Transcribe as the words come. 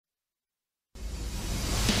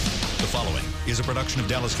following is a production of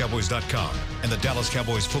DallasCowboys.com and the Dallas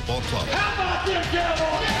Cowboys Football Club. How about them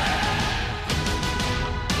Cowboys?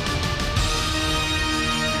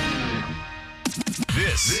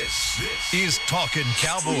 This is Talkin'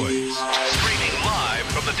 Cowboys. Streaming live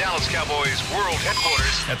from the Dallas Cowboys World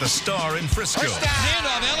Headquarters at the Star in Frisco. First down,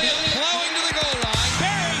 handoff, Elliott plowing to the goal line.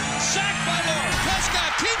 Barry, sacked by Moore.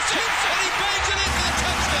 Prescott keeps it, and he bangs it in for the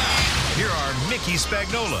touchdown. Here are Mickey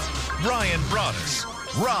Spagnola, Brian Broaddus,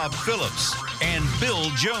 Rob Phillips, and Bill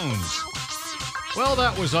Jones. Well,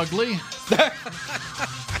 that was ugly.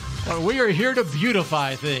 Well, we are here to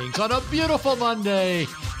beautify things on a beautiful Monday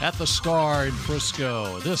at the Star in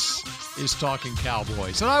Frisco. This is Talking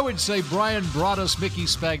Cowboys. And I would say Brian Broaddus, Mickey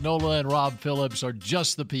Spagnola, and Rob Phillips are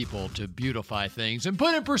just the people to beautify things and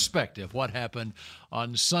put in perspective what happened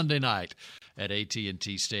on Sunday night at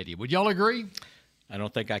AT&T Stadium. Would y'all agree? I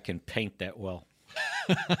don't think I can paint that well.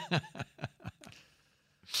 It's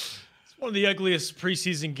one of the ugliest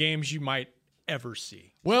preseason games you might ever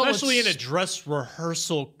see. Well, especially in a dress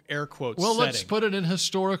rehearsal, air quotes, Well, setting. let's put it in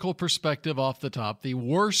historical perspective off the top. The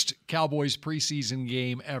worst Cowboys preseason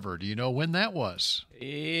game ever. Do you know when that was?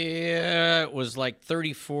 Yeah, it was like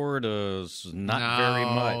 34 to not very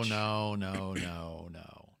much. No.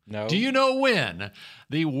 No. Do you know when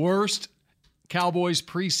the worst Cowboys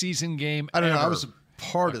preseason game I don't know. I ever was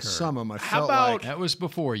part of occurred? some of them. I How felt about- like That was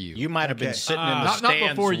before you. You might have been Okay. sitting in the not stands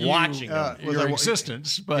before you, watching them. was your I-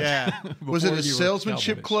 existence, but yeah. Was it before a you were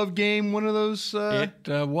salesmanship Cowboys. club game? One of those? It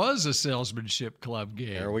was a salesmanship club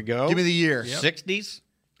game. There we go. Give me the year. 60s?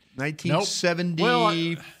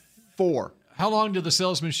 1974. How long did the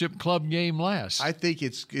salesmanship club game last? I think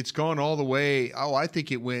it's gone all the way. Oh, I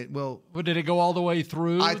think it went well. But did it go all the way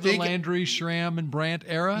through I the think- Landry, Schramm, and Brandt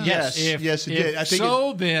era? Yes, yes, it did. I think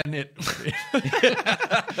so. Then it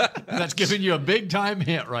that's giving you a big time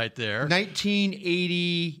hint right there.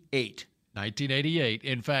 1988. 1988.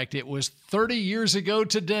 In fact, it was 30 years ago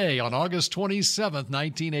today, on August 27th,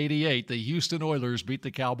 1988, the Houston Oilers beat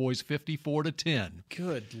the Cowboys 54-10.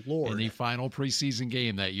 Good In Lord. the final preseason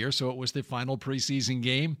game that year. So it was the final preseason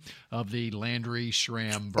game of the Landry,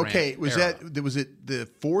 Schramm, Brandt Okay, was era. it the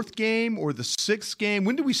fourth game or the sixth game?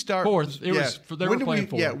 When did we start? Fourth. It was- they were when did playing we,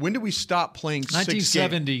 fourth. Yeah, when did we stop playing six games?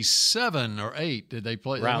 1977 or 8 did they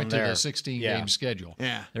play? They Around went to there. the 16-game Yeah. schedule.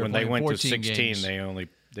 Yeah. were When they playing went to 14 16, games. they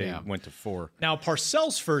Yeah. went to 4. Now,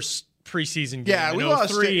 Parcells' first preseason game Yeah, in we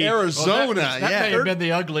lost to 03, Arizona. That yeah. may have been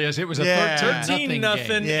the ugliest. It was a Yeah. 13 13-0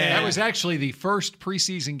 game. Yeah. That was actually the first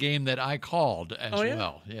preseason game that I called as Oh, yeah?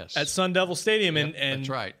 well. Yes. at Sun Devil Stadium. Yep, and that's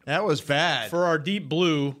right. That was bad. For our deep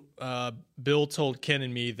blue, Bill told Ken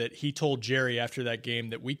and me that he told Jerry after that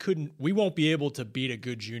game that we won't be able to beat a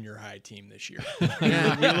good junior high team this year.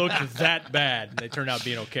 We looked that bad. They turned out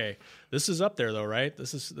being okay. This is up there though, right?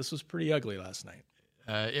 This was pretty ugly last night.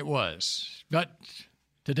 It was. But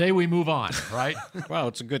today we move on, right? Well,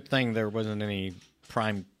 it's a good thing there wasn't many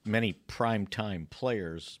prime time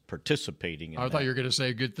players participating in I that. thought you were going to say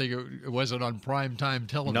a good thing it wasn't on prime time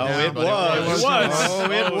television. No, it but was. It was.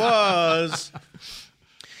 Oh, it was.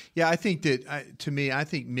 Yeah, I think that I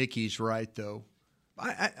think Mickey's right though.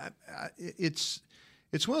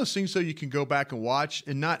 It's one of those things though you can go back and watch,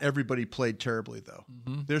 and not everybody played terribly though.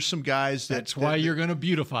 There's some guys That's why you're going to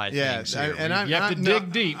beautify things. Here. You have to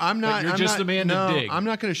dig deep. But you're just the man to dig. I'm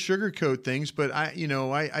not going to sugarcoat things, but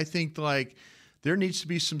I think like there needs to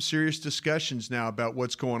be some serious discussions now about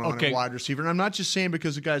what's going on Okay. at wide receiver. And I'm not just saying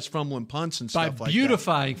because the guy's fumbling punts and By stuff like that.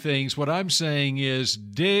 beautifying things, what I'm saying is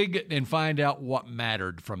dig and find out what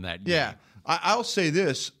mattered from that game. Yeah, I'll say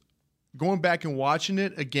this: going back and watching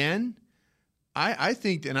it again, I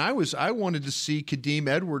think, and I wanted to see Kadeem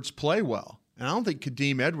Edwards play well, and I don't think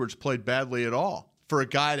Kadeem Edwards played badly at all for a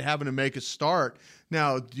guy having to make a start.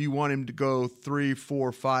 Now, do you want him to go 3,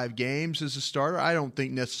 4, 5 games as a starter? I don't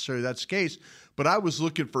think necessarily that's the case, but I was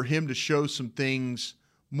looking for him to show some things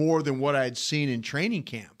more than what I had seen in training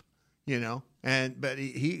camp, but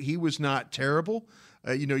he was not terrible.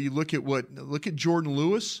 You look at Jordan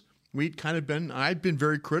Lewis. I'd been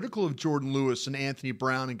very critical of Jordan Lewis and Anthony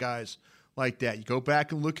Brown and guys like that. You go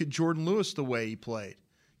back and look at Jordan Lewis, the way he played.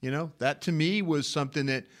 That to me was something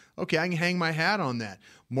that, okay, I can hang my hat on that.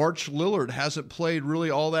 March Lillard hasn't played really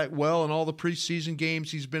all that well in all the preseason games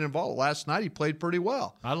he's been involved. Last night he played pretty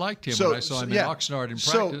well. I liked him when I saw him in Oxnard in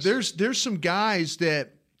practice. So there's some guys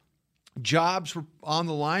that jobs were on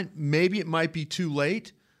the line. Maybe it might be too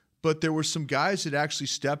late, but there were some guys that actually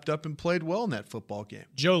stepped up and played well in that football game.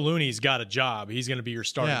 Joe Looney's got a job. He's going to be your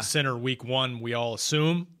starting Yeah. center week 1, we all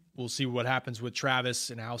assume. We'll see what happens with Travis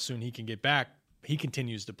and how soon he can get back. He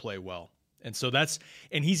continues to play well. And so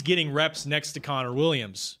and he's getting reps next to Connor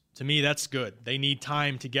Williams To me, that's good. They need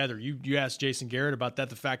time together. You asked Jason Garrett about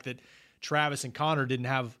that, the fact that Travis and Connor didn't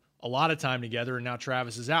have a lot of time together, and now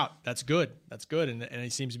Travis is out. That's good. That's good, and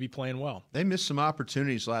he seems to be playing well. They missed some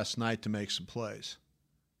opportunities last night to make some plays.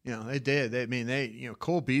 They did.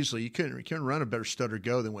 Cole Beasley, you couldn't run a better stutter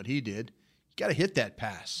go than what he did. You got to hit that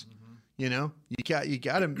pass. You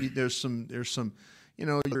got him. There's some.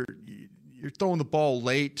 You're throwing the ball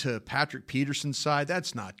late to Patrick Peterson's side.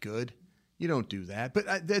 That's not good. You don't do that.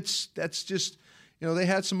 But that's just they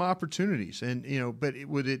had some opportunities, and but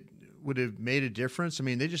would have made a difference. I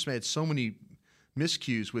mean, they just made so many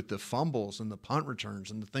miscues with the fumbles and the punt returns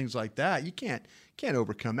and the things like that. You can't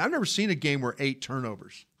overcome. I've never seen a game where 8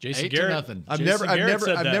 turnovers. Jason 8 Garrett, to nothing. I've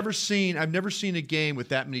never seen a game with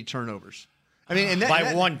that many turnovers. I mean, and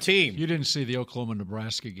by one team. You didn't see the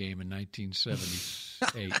Oklahoma-Nebraska game in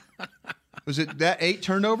 1978. Was it that 8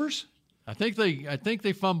 turnovers? I think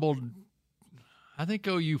they fumbled. I think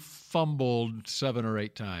OU fumbled 7 or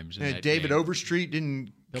 8 times. In that David game. Overstreet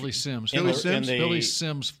didn't. Billy Sims. Billy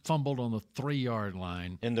Sims fumbled on the 3-yard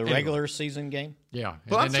line in the regular season game. Yeah,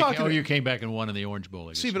 but and then OU came back and won in the Orange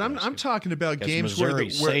Bowl. See, but I'm talking about games where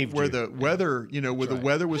the weather, the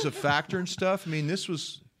weather was a factor and stuff. I mean, this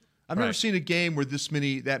was. I've never seen a game where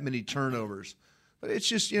that many turnovers. But it's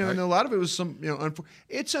just, and a lot of it was some,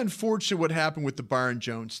 it's unfortunate what happened with the Byron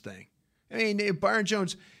Jones thing. I mean,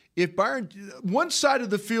 if one side of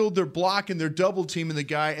the field they're blocking, they're double teaming the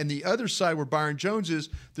guy, and the other side where Byron Jones is,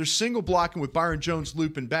 they're single blocking with Byron Jones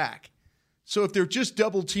looping back. So if they're just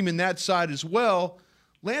double teaming that side as well,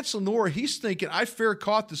 Lance Lenore, he's thinking, I fair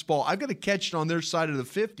caught this ball. I've got to catch it on their side of the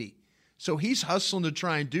 50. So he's hustling to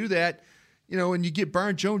try and do that. And you get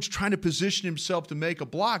Byron Jones trying to position himself to make a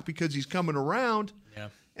block because he's coming around. Yeah.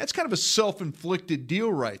 That's kind of a self-inflicted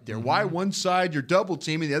deal right there. Mm-hmm. Why one side you're double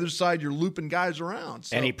teaming, the other side you're looping guys around?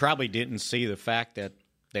 So, and he probably didn't see the fact that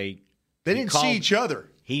they didn't see each other.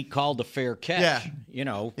 He called a fair catch,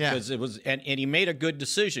 because it was, and he made a good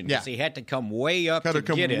decision because he had to come way up to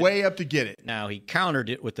get it. Way up to get it. Now he countered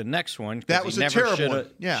it with the next one. That was a terrible one.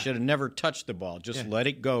 Yeah. Should have never touched the ball. Just let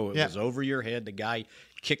it go. It was over your head. The guy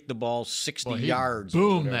kicked the ball 60 yards.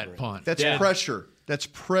 Boom, that punt. That's pressure. That's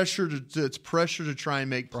pressure to try and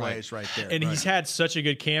make plays right there. And he's had such a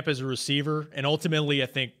good camp as a receiver, and ultimately I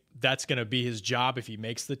think that's going to be his job if he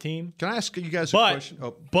makes the team. Can I ask you guys a question?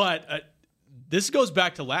 But this goes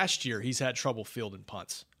back to last year. He's had trouble fielding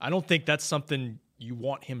punts. I don't think that's something you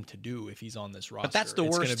want him to do if he's on this roster. But that's the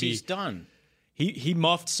worst he's done. He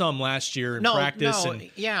muffed some last year in practice.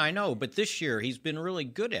 Yeah, I know. But this year he's been really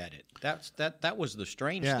good at it. That was the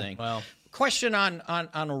strange thing. Well, question on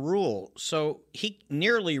a rule. So he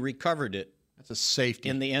nearly recovered it. That's a safety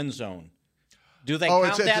in the end zone. Do they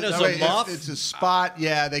count that as a muff? It's a spot.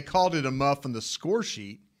 Yeah, they called it a muff on the score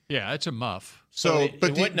sheet. Yeah, it's a muff. So it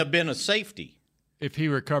wouldn't have been a safety if he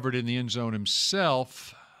recovered in the end zone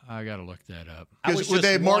himself. I got to look that up. Because would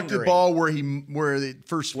they mark the ball where it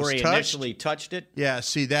first was touched? Initially touched it? Yeah.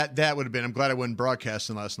 See that would have been. I'm glad I wasn't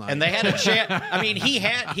broadcasting last night. And they had a chance. I mean, he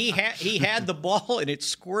had the ball and it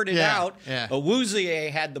squirted out. Yeah. Awuzie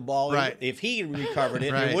had the ball. Right. If he recovered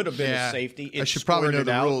it, it would have been a safety. I should probably know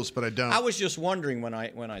the rules, but I don't. I was just wondering when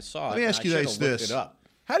I saw it. Let me ask you guys this: it up.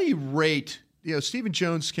 How do you rate? Stephen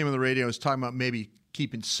Jones came on the radio and was talking about maybe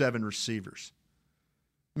keeping 7 receivers.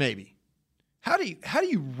 Maybe. How do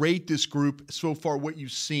you rate this group so far, what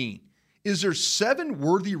you've seen? Is there 7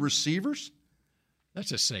 worthy receivers?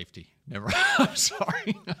 That's a safety. Never. I'm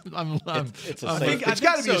sorry. It's a safety. It's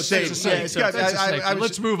got to be a safety.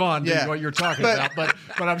 Let's move on to what you're talking about. But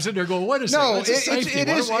I'm sitting there going, what is it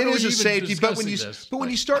is a safety. But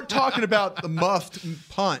when you start talking about the muffed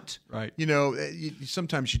punt, right?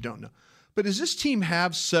 Sometimes you don't know. But does this team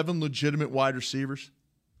have 7 legitimate wide receivers?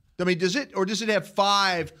 I mean, does it have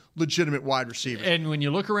 5 legitimate wide receivers? And when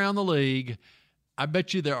you look around the league, I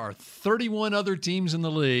bet you there are 31 other teams in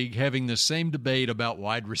the league having the same debate about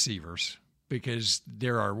wide receivers, because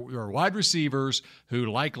there are wide receivers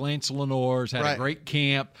who, like Lance Lenore's, had a great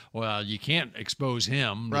camp. Well, you can't expose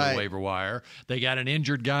him to the waiver wire. They got an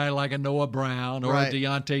injured guy like a Noah Brown or a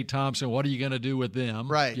Deontay Thompson. What are you going to do with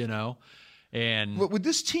them? Right. And would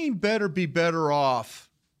this team be better off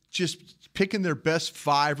just picking their best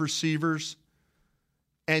 5 receivers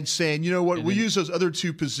and saying, we'll use those other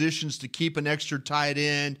 2 positions to keep an extra tight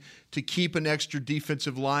end, to keep an extra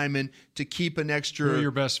defensive lineman, to keep an extra. Who are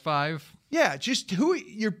your best 5? Yeah, just who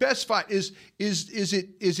your best 5 is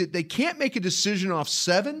it they can't make a decision off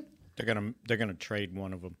 7? They're gonna trade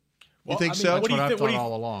one of them. You think so? That's what I've thought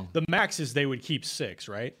all along. The max is they would keep 6,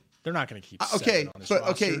 right? They're not going to keep 7 on this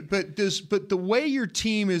roster. but the way your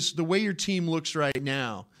team looks right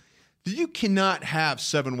now, You cannot have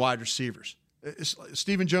 7 wide receivers.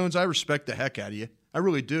 Stephen Jones, I respect the heck out of you. I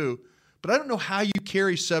really do. But I don't know how you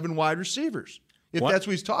carry 7 wide receivers, if that's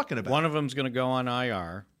what he's talking about. One of them's going to go on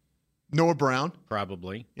IR. Noah Brown.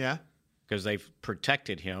 Probably. Yeah. Because they've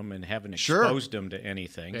protected him and haven't exposed him to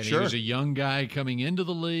anything. And he was a young guy coming into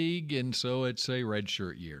the league, and so it's a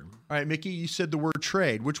redshirt year. All right, Mickey, you said the word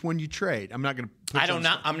trade. Which one you trade? I'm not going to put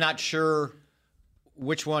I'm not sure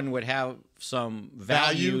which one would have some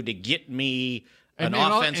value to get me an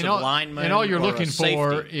offensive lineman. And all you're or looking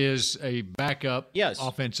for safety. is a backup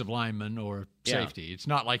offensive lineman or safety. It's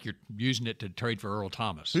not like you're using it to trade for Earl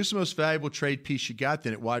Thomas. Who's the most valuable trade piece you got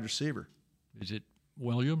then at wide receiver? Is it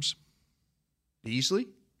Williams? Beasley?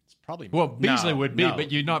 It's probably Beasley would be,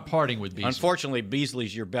 but you're not parting with Beasley. Unfortunately,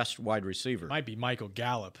 Beasley's your best wide receiver. Might be Michael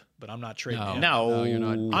Gallup, but I'm not trading him. No, you're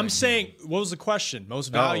not. I'm saying, what was the question? Most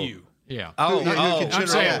value. Yeah. I'm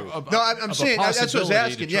saying that's what I was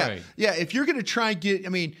asking. Yeah. If you're going to try and get,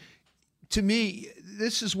 to me,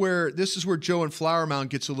 this is where Joe and Flower Mound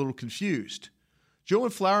gets a little confused. Joe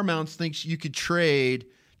and Flower Mound thinks you could trade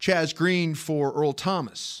Chaz Green for Earl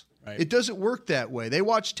Thomas. Right. It doesn't work that way. They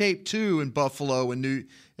watch tape too in Buffalo and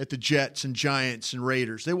at the Jets and Giants and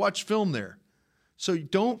Raiders. They watch film there. So you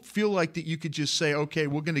don't feel like that you could just say, okay,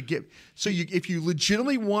 we're going to get – so if you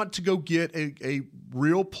legitimately want to go get a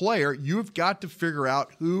real player, you have got to figure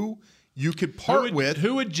out who you could part with.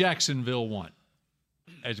 Who would Jacksonville want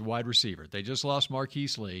as a wide receiver? They just lost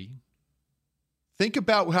Marquise Lee. Think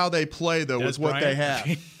about how they play, though, with what they have.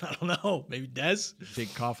 I don't know. Maybe Dez? You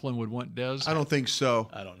think Coughlin would want Dez? I don't think so.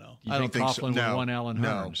 I don't know. You think Coughlin would want Allen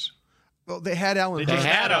Hurns? Well, they had Alan Hurns. They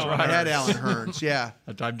had Alan Hurns, yeah.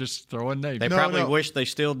 I'm just throwing names. They probably wish they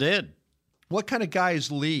still did. What kind of guy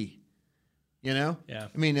is Lee? You know? Yeah.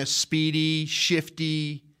 A speedy,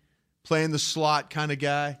 shifty, playing the slot kind of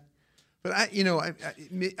guy. But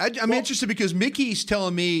I'm interested because Mickey's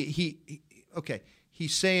telling me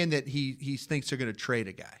he's saying that he thinks they're going to trade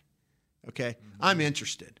a guy. Okay? Mm-hmm. I'm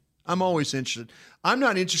interested. I'm always interested. I'm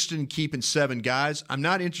not interested in keeping 7 guys. I'm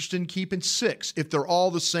not interested in keeping 6 if they're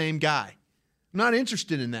all the same guy. I'm not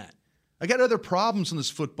interested in that. I got other problems on this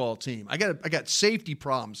football team. I got safety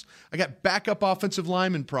problems. I got backup offensive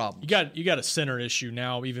lineman problems. You got a center issue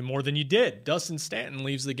now even more than you did. Dustin Stanton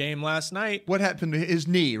leaves the game last night. What happened to his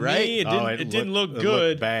knee, right? It didn't look good. It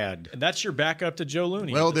looked bad. And that's your backup to Joe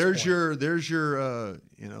Looney. Well, there's your the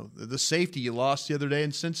safety you lost the other day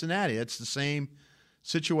in Cincinnati. That's the same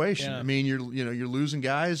situation. Yeah. You're losing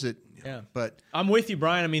guys that but I'm with you,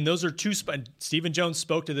 Brian. Those are two Stephen Jones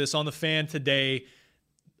spoke to this on the Fan today.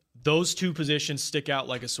 Those 2 positions stick out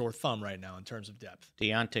like a sore thumb right now in terms of depth.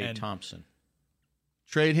 Deontay Thompson.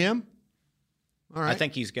 Trade him? All right. I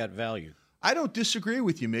think he's got value. I don't disagree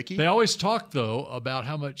with you, Mickey. They always talk, though, about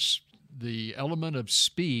how much the element of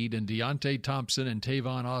speed in Deontay Thompson and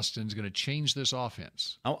Tavon Austin is going to change this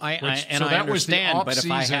offense. I understand, but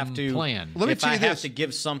if I have to plan. If I have to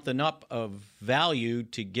give something up of value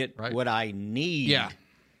to get what I need,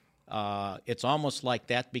 it's almost like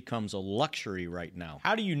that becomes a luxury right now.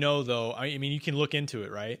 How do you know, though? You can look into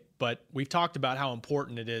it, right? But we've talked about how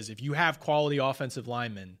important it is. If you have quality offensive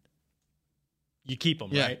linemen, you keep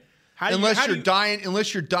them, right? Unless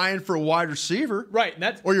you're dying for a wide receiver, right?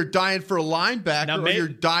 Or you're dying for a linebacker, or you're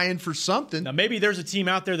dying for something. Now, maybe there's a team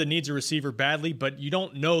out there that needs a receiver badly, but you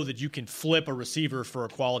don't know that you can flip a receiver for a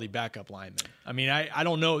quality backup lineman. I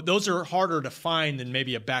don't know. Those are harder to find than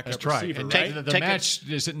maybe a backup receiver. Right. Right? The match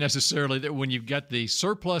isn't necessarily that when you've got the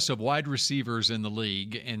surplus of wide receivers in the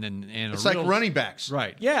league, and it's like running backs,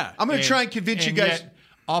 right? Yeah, I'm going to try and convince you guys.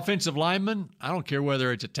 Offensive linemen, I don't care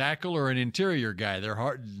whether it's a tackle or an interior guy. They're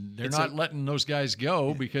hard. They're not letting those guys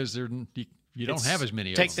go because you don't have as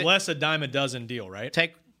many of them. It's less a dime a dozen deal, right?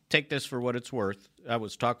 Take this for what it's worth. I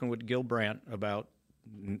was talking with Gil Brandt about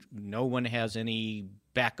no one has any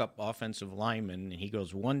backup offensive linemen. He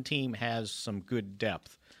goes, one team has some good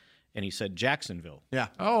depth. And he said Jacksonville. Yeah.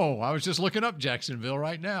 Oh, I was just looking up Jacksonville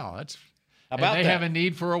right now. They have a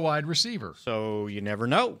need for a wide receiver. So you never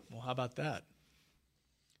know. Well, how about that?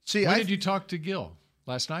 See, when did you talk to Gil?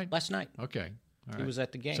 Last night? Last night. Okay. All right. He was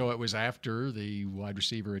at the game. So it was after the wide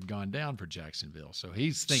receiver had gone down for Jacksonville. So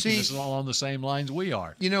he's thinking this is all on the same lines we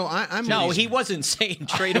are. I'm No, he wasn't saying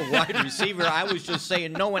trade a wide receiver. I was just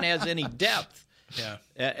saying no one has any depth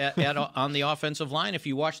on the offensive line. If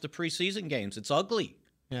you watch the preseason games, it's ugly.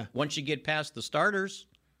 Yeah. Once you get past the starters.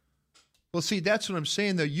 Well, see, that's what I'm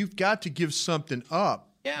saying, though. You've got to give something up.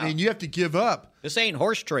 Yeah. You have to give up. This ain't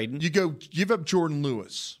horse trading. You go give up Jordan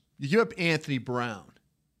Lewis. You give up Anthony Brown.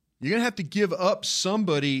 You're going to have to give up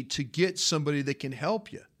somebody to get somebody that can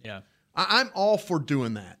help you. Yeah. I'm all for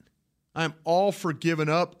doing that. I'm all for giving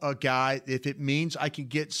up a guy if it means I can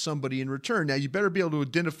get somebody in return. Now, you better be able to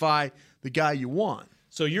identify the guy you want.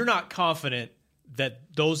 So you're not confident that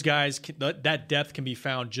those guys, that depth can be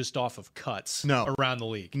found just off of cuts around the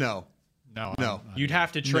league? No. You'd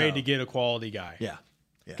have to trade to get a quality guy. Yeah.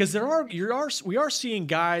 Because we are seeing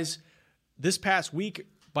guys this past week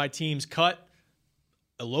by teams cut.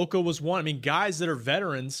 Iloko was one. I mean, guys that are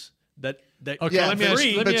veterans that Okay, let me ask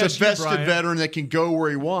you, that's a vested veteran that can go where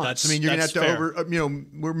he wants. You're going to have to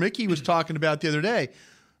where Mickey was talking about the other day,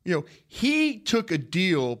 he took a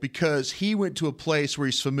deal because he went to a place where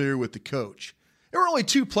he's familiar with the coach. There were only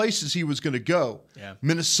two places he was going to go,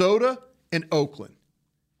 Minnesota and Oakland.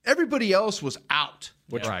 Everybody else was out.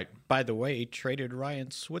 Right. By the way, he traded Ryan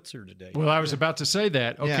Switzer today. Well, I was about to say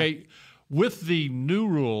that. Okay. Yeah. With the new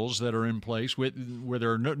rules that are in place, where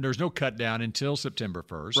there's no cut down until September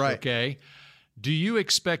 1st, right. Okay, do you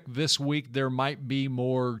expect this week there might be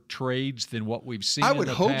more trades than what we've seen I would in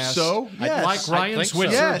the hope past? so. Yes. Like Ryan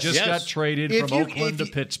Switzer just got traded from Oakland to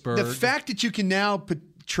Pittsburgh. The fact that you can now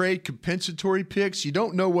trade compensatory picks, you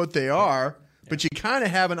don't know what they are, but you kind of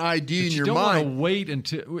have an idea in your mind. You don't want to wait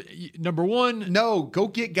until number one. No, go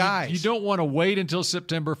get guys. You don't want to wait until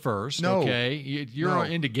September 1st. No, okay, you're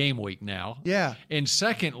into game week now. Yeah, and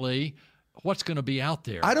secondly, what's going to be out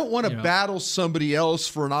there? I don't want to battle somebody else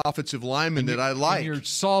for an offensive lineman that I like. And you're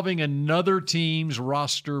solving another team's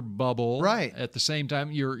roster bubble, right? At the same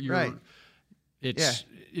time, you're right.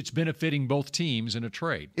 It's benefiting both teams in a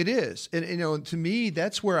trade. It is, and to me,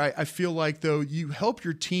 that's where I feel like though you help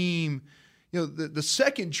your team. The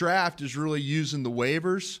second draft is really using the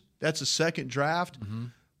waivers. That's a second draft. Mm-hmm.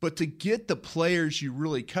 But to get the players you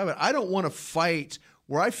really covet, I don't want to fight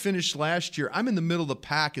where I finished last year. I'm in the middle of the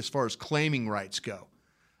pack as far as claiming rights go.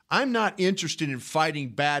 I'm not interested in fighting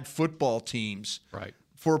bad football teams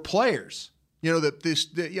for players. There's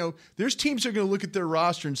teams that are going to look at their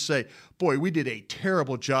roster and say, boy, we did a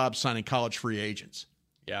terrible job signing college free agents.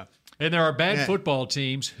 Yeah. And there are bad football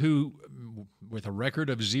teams who, with a record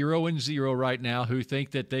of 0-0 right now, who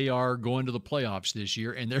think that they are going to the playoffs this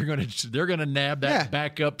year, and they're going to nab that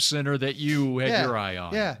backup center that you had your eye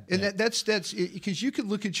on. Yeah, and that's because you could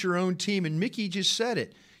look at your own team, and Mickey just said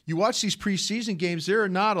it. You watch these preseason games; there are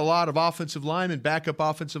not a lot of offensive linemen, backup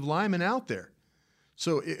offensive linemen out there.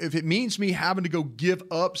 So if it means me having to go give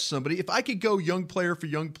up somebody, if I could go young player for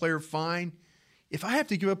young player, fine. If I have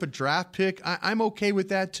to give up a draft pick, I'm okay with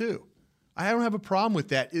that too. I don't have a problem with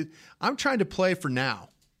that. I'm trying to play for now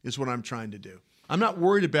is what I'm trying to do. I'm not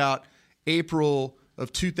worried about April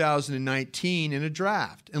of 2019 in a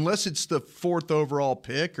draft, unless it's the 4th overall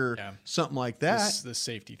pick or something like that. The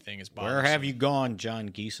safety thing is bothersome. Where have you gone, John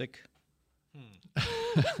Giesick?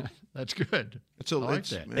 That's good. I like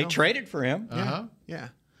that. They traded for him. Yeah.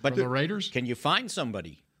 But the Raiders? Can you find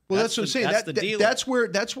somebody? Well, that's what I'm saying. That's the deal. That's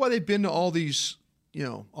why they've been to all these,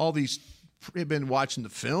 they've been watching the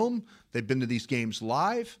film. They've been to these games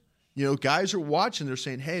live. Guys are watching. They're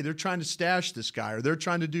saying, hey, they're trying to stash this guy, or they're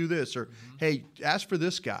trying to do this, or hey, ask for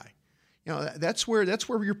this guy. That's where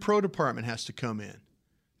your pro department has to come in.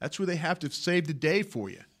 That's where they have to save the day for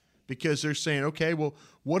you, because they're saying, okay, well,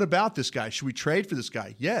 what about this guy? Should we trade for this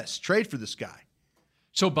guy? Yes, trade for this guy.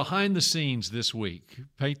 So behind the scenes this week,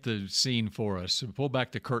 paint the scene for us and pull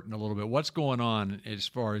back the curtain a little bit. What's going on as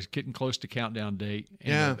far as getting close to countdown date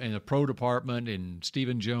and the pro department and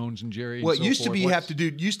Stephen Jones and Jerry? Well, and it used to be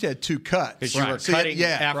used to have 2 cuts. Because you were cutting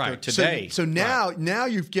after today. So now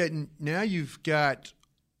you've got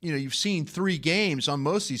you've seen 3 games on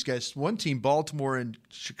most of these guys. One team, Baltimore and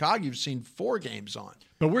Chicago, you've seen 4 games on.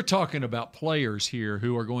 But we're talking about players here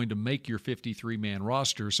who are going to make your 53-man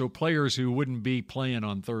roster, so players who wouldn't be playing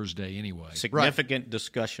on Thursday anyway. Significant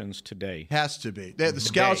discussions today. Has to be. The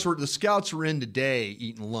scouts were in today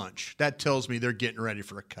eating lunch. That tells me they're getting ready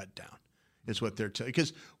for a cut down. Is what they're telling.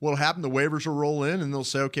 Because what'll happen? The waivers will roll in, and they'll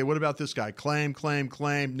say, "Okay, what about this guy? Claim.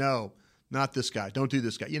 No, not this guy. Don't do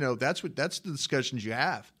this guy." That's the discussions you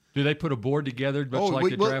have. Do they put a board together, like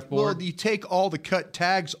the draft board? Well, you take all the cut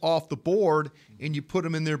tags off the board and you put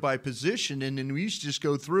them in there by position, and then we used to just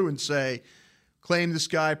go through and say, claim this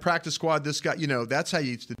guy, practice squad this guy. That's how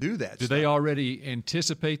you used to do that. Do they already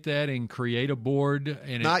anticipate that and create a board?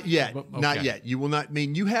 Not yet. Okay. Not yet. You will not. I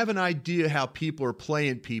mean, you have an idea how people are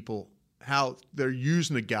playing people, how they're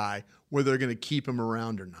using a guy, whether they're going to keep him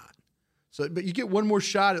around or not. So, but you get one more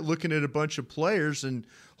shot at looking at a bunch of players, and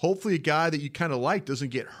hopefully a guy that you kind of like doesn't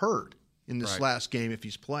get hurt in this last game if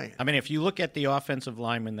he's playing. I mean, if you look at the offensive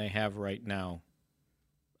linemen they have right now,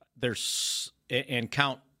 and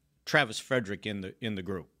count Travis Frederick in the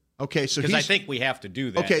group. Okay, so because I think we have to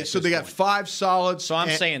do that. Okay, so they got 5 solids. So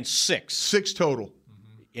I'm saying 6. 6 total.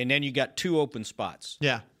 And then you got 2 open spots.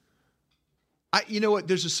 Yeah. You know what?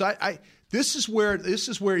 There's a side. This is where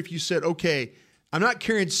if you said, okay, I'm not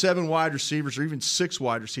carrying 7 wide receivers or even 6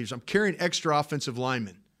 wide receivers. I'm carrying extra offensive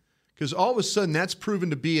linemen, because all of a sudden that's proven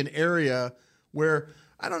to be an area where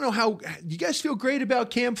I don't know how. You guys feel great about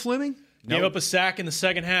Cam Fleming? Gave up a sack in the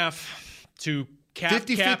second half to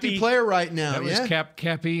 50-50 player right now. That was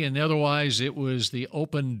Cappy, and otherwise it was the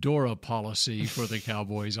open Dora policy for the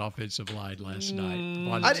Cowboys offensive line last night.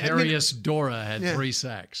 Montarius Dora had 3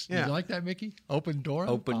 sacks. Yeah. Did you like that, Mickey? Open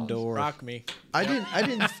Dora? Open Dora. Rock me. I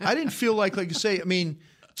didn't feel like you say. I mean,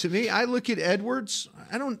 to me, I look at Edwards.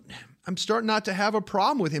 I'm starting not to have a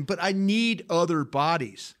problem with him, but I need other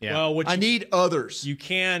bodies. Yeah. Well, I need others. You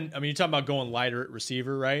can. I mean, you're talking about going lighter at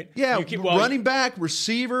receiver, right? Yeah, You can, running back,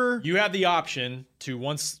 receiver. You have the option to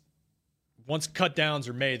once cut downs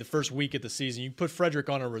are made the first week of the season, you put Frederick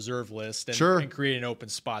on a reserve list and create an open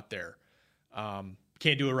spot there.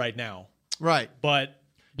 Can't do it right now, Right? but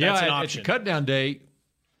that's an option. At your cut down day,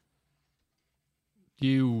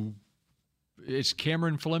 it's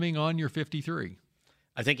Cameron Fleming on your 53.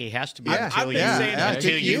 I think he has to be Yeah,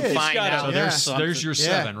 until he you is. find out. So There's there's your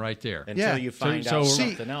 7 right there. until you find out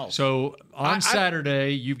something else. So on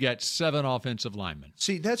Saturday, you've got 7 offensive linemen.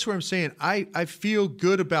 See, that's what I'm saying. I feel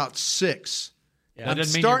good about 6. Yeah. I'm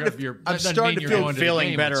starting to feel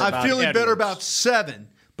better about 7.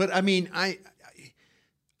 But I mean,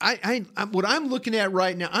 what I'm looking at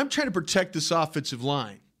right now, I'm trying to protect this offensive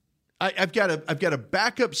line. I've got a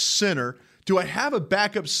backup center. Do I have a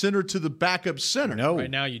backup center to the backup center? No. Right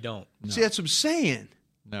now, you don't. See, that's what I'm saying.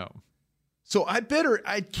 No. So I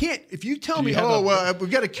can't, if you tell me, we've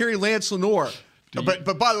got to carry Lance Lenoir.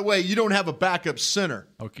 But by the way, you don't have a backup center.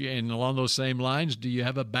 Okay, and along those same lines, do you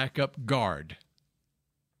have a backup guard?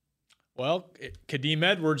 Well, Kadeem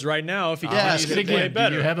Edwards right now, if he Yes, continues to play Do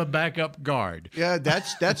better. you have a backup guard? Yeah,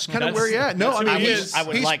 that's kind of where you're at. No, I mean, I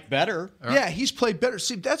would like better. Yeah, he's played better.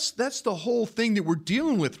 See, that's the whole thing that we're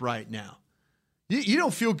dealing with right now. You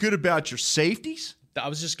don't feel good about your safeties? I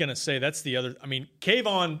was just going to say that's the other. I mean,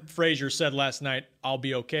 Kayvon Frazier said last night, "I'll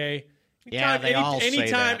be okay." Yeah, they all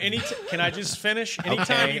say that. Can I just finish? Anytime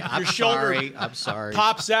Okay, your shoulder I'm sorry.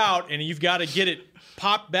 pops out and you've got to get it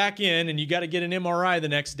popped back in, and you got to get an MRI the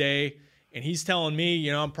next day, and he's telling me,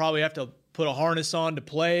 I'm probably have to put a harness on to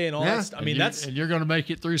play and all that stuff. I mean, and you're going to make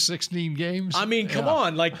it through 16 games. I mean, come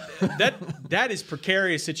on, like that is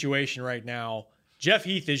precarious situation right now. Jeff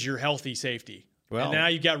Heath is your healthy safety. Well, and now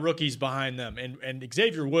you've got rookies behind them. And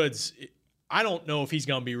Xavier Woods, I don't know if he's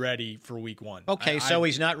going to be ready for week 1. Okay, so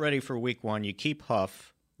he's not ready for week 1. You keep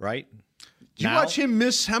Huff, right? Did you watch him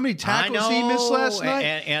miss how many tackles he missed last night?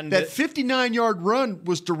 And that 59-yard run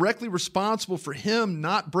was directly responsible for him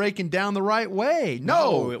not breaking down the right way.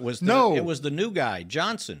 No, it was the new guy,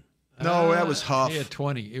 Johnson. No, that was Huff. He had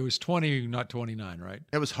 20. It was 20, not 29, right?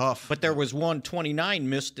 That was Huff. But there was 129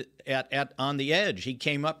 missed at on the edge. He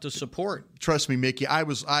came up to support. Trust me, Mickey. Tell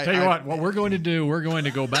you what we're going to do, we're going to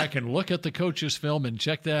go back and look at the coach's film and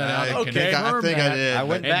check that out. I think I did. I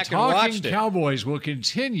went back and watched it. Cowboys will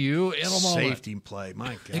continue in a moment. Safety play,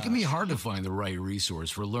 my God. It can be hard to find the right resource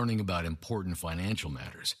for learning about important financial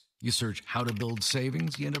matters. You search how to build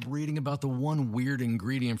savings, you end up reading about the one weird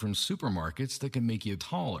ingredient from supermarkets that can make you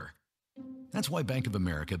taller. That's why Bank of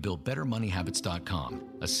America built BetterMoneyHabits.com,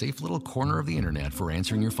 a safe little corner of the internet for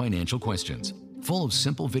answering your financial questions. Full of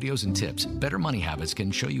simple videos and tips, Better Money Habits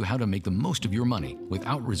can show you how to make the most of your money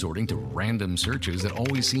without resorting to random searches that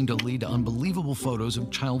always seem to lead to unbelievable photos of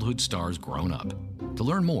childhood stars grown up. To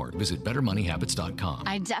learn more, visit BetterMoneyHabits.com.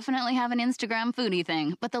 I definitely have an Instagram foodie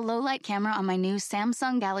thing, but the low-light camera on my new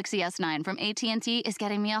Samsung Galaxy S9 from AT&T is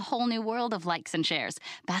getting me a whole new world of likes and shares.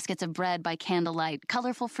 Baskets of bread by candlelight,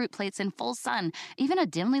 colorful fruit plates in full sun. Even a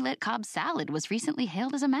dimly lit Cobb salad was recently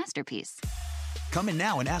hailed as a masterpiece. Come in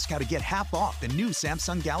now and ask how to get half off the new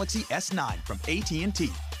Samsung Galaxy S9 from AT&T.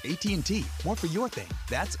 AT&T, more for your thing.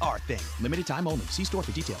 That's our thing. Limited time only. See store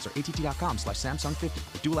for details or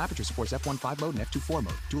att.com/Samsung50. The dual aperture supports f1.5 mode and f2.4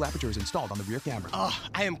 mode. Dual aperture is installed on the rear camera. Oh,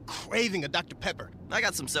 I am craving a Dr. Pepper. I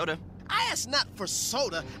got some soda. I asked not for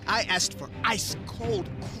soda. I asked for ice-cold,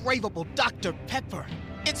 craveable Dr. Pepper.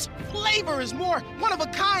 Its flavor is more one of a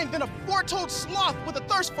kind than a four-toed sloth with a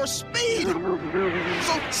thirst for speed.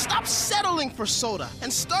 So stop settling for soda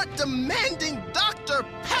and start demanding Dr.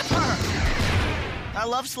 Pepper. I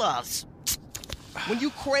love sloths. When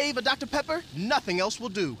you crave a Dr. Pepper, nothing else will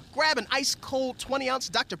do. Grab an ice-cold 20-ounce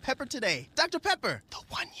Dr. Pepper today. Dr. Pepper, the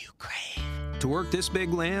one you crave. To work this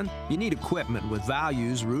big land, you need equipment with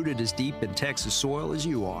values rooted as deep in Texas soil as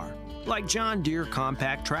you are. Like John Deere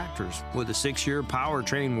compact tractors with a 6-year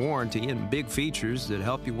powertrain warranty and big features that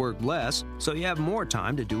help you work less so you have more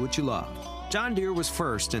time to do what you love. John Deere was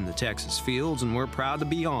first in the Texas fields, and we're proud to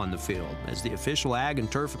be on the field as the official ag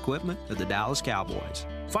and turf equipment of the Dallas Cowboys.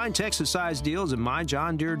 Find Texas-sized deals at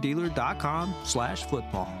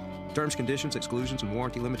myjohndeeredealer.com/football. Terms, conditions, exclusions, and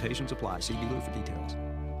warranty limitations apply. See dealer for details.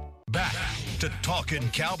 Back to Talking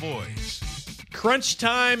Cowboys. Crunch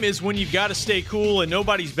time is when you've got to stay cool, and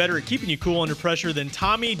nobody's better at keeping you cool under pressure than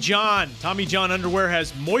Tommy John. Tommy John underwear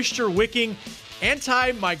has moisture-wicking,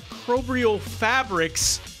 antimicrobial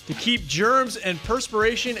fabrics to keep germs and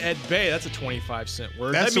perspiration at bay. That's a 25-cent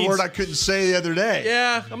word. That's the word I couldn't say the other day.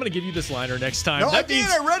 Yeah, I'm going to give you this liner next time. No, that I did.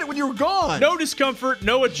 I read it when you were gone. No discomfort,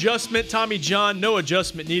 no adjustment. Tommy John, no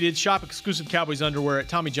adjustment needed. Shop exclusive Cowboys underwear at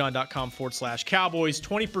TommyJohn.com/Cowboys.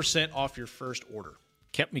 20% off your first order.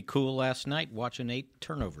 Kept me cool last night watching 8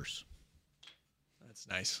 turnovers. That's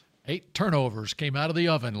nice. 8 turnovers came out of the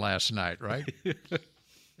oven last night, right?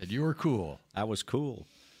 And you were cool. I was cool.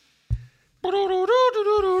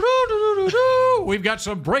 We've got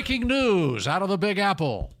some breaking news out of the Big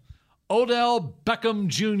Apple. Odell Beckham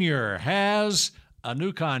Jr. has a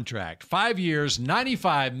new contract. 5 years,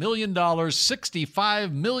 $95 million,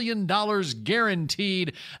 $65 million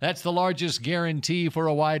guaranteed. That's the largest guarantee for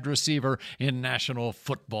a wide receiver in National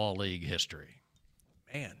Football League history.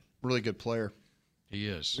 Man. Really good player. He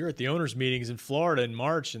is. We were at the owners' meetings in Florida in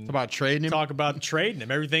March and about trading him. Talk about trading him.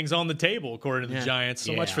 Everything's on the table, according to the Giants.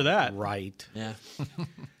 So much for that. Right. Yeah.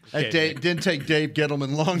 Okay, Didn't take Dave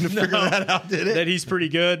Gettleman long to figure that out, did it? That he's pretty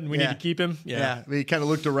good and we need to keep him. Yeah. He kind of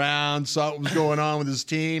looked around, saw what was going on with his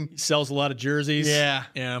team. He sells a lot of jerseys. Yeah.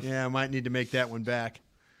 Yeah. I might need to make that one back.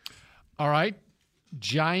 All right.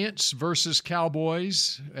 Giants versus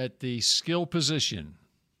Cowboys at the skill position.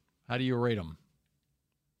 How do you rate them?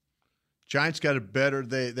 Giants got a better.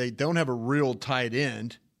 They don't have a real tight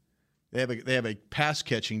end. They have a pass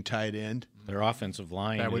catching tight end. Their offensive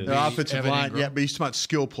line. Their offensive line. Yeah, but he's talking about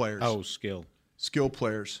skill players. Oh, skill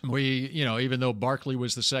players. We, even though Barkley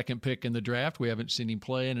was the second pick in the draft, we haven't seen him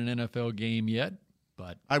play in an NFL game yet.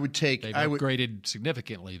 But they've upgraded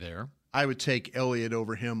significantly there. I would take Elliott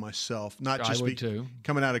over him myself. Not just too.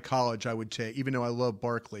 Coming out of college, I would take. Even though I love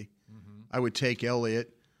Barkley, I would take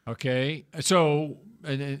Elliott. Okay, so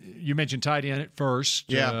you mentioned tight end at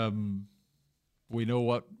first. Yeah. We know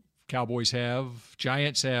what Cowboys have.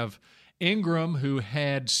 Giants have Ingram, who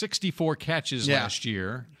had 64 catches last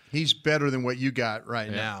year. He's better than what you got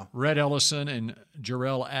now. Red Ellison and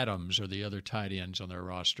Jarrell Adams are the other tight ends on their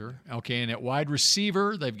roster. Okay, and at wide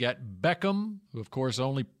receiver, they've got Beckham, who, of course,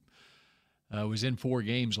 only was in 4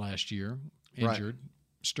 games last year, injured.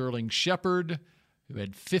 Right. Sterling Shepard, who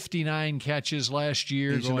had 59 catches last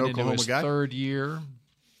year, He's going an into Oklahoma his guy. third year,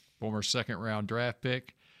 former second-round draft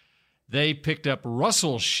pick. They picked up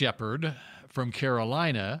Russell Shepard from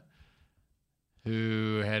Carolina,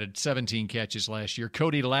 who had 17 catches last year.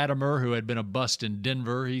 Cody Latimer, who had been a bust in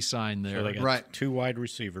Denver, he signed there. So they got 2 wide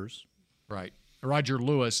receivers. Right. Roger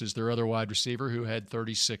Lewis is their other wide receiver, who had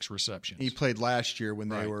 36 receptions. He played last year when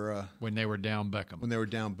they were down Beckham. When they were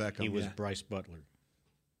down Beckham, He was Bryce Butler.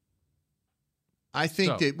 I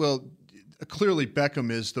think clearly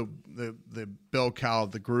Beckham is the bell cow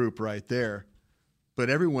of the group right there. But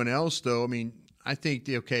everyone else, though, I mean, I think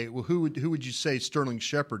who would you say Sterling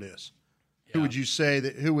Shepard is? Yeah. Who would you say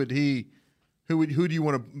that? Who do you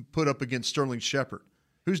want to put up against Sterling Shepard?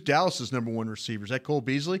 Who's Dallas's number 1 receiver? Is that Cole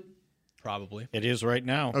Beasley? Probably. It is right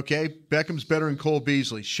now. Okay, Beckham's better than Cole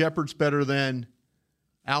Beasley. Shepard's better than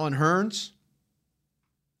Allen Hurns.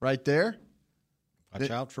 Right there.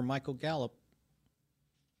 Watch out for Michael Gallup.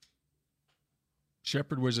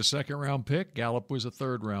 Shepard was a second-round pick. Gallup was a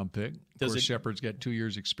third-round pick. Of course, Shepard's got 2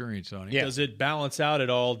 years' experience on him. Yeah. Does it balance out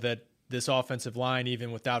at all that this offensive line,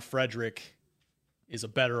 even without Frederick, is a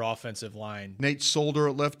better offensive line? Nate Solder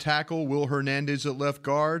at left tackle. Will Hernandez at left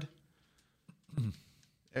guard.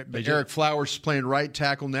 Eric Flowers is playing right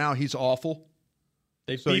tackle now. He's awful.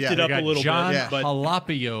 They beefed it up a little John bit. But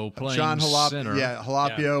Jalapio playing center. Yeah,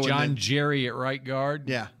 Jalapio. John Jerry at right guard.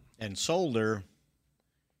 Yeah. And Solder.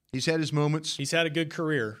 He's had his moments. He's had a good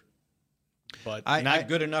career. But not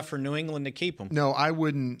good enough for New England to keep him. No, I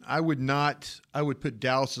wouldn't. I would not. I would put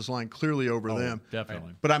Dallas's line clearly over them.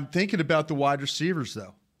 Definitely. But I'm thinking about the wide receivers,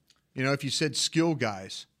 though. If you said skill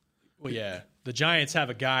guys. Well, yeah. The Giants have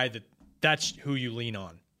a guy that's who you lean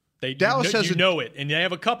on. Dallas has it. And they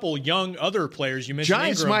have a couple young other players. You mentioned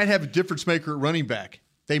Giants Ingram. might have a difference maker at running back.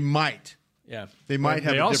 They might. Yeah. They might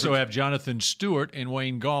have. They also have Jonathan Stewart and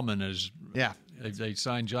Wayne Gallman as. Yeah. They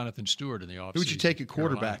signed Jonathan Stewart in the offseason. Who would you take at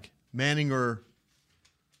quarterback? Manning or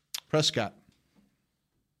Prescott?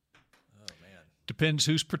 Depends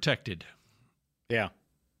who's protected. Yeah.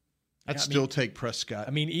 I'd still take Prescott.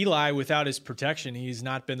 I mean, Eli, without his protection, he's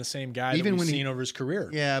not been the same guy that we've seen over his career.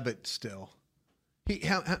 Yeah, but still.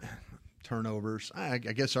 Turnovers. I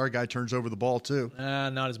guess our guy turns over the ball, too.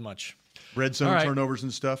 Not as much. Red zone turnovers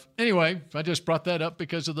and stuff. Anyway, I just brought that up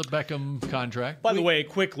because of the Beckham contract. By the way,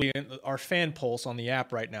 quickly, our fan pulse on the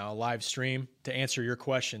app right now, live stream, to answer your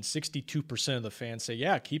question, 62% of the fans say,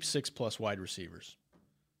 yeah, keep 6+ wide receivers.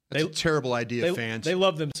 That's a terrible idea, fans. They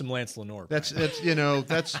love them some Lance Lenore. That's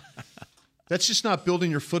just not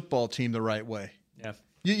building your football team the right way. Yeah.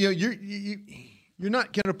 You're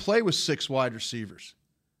not going to play with 6 wide receivers.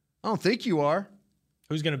 I don't think you are.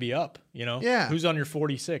 Who's going to be up, Yeah. Who's on your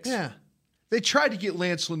 46? Yeah. They tried to get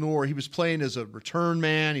Lance Lenore. He was playing as a return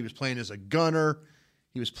man. He was playing as a gunner.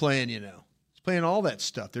 He was playing, he's playing all that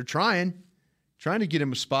stuff. They're trying to get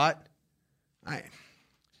him a spot.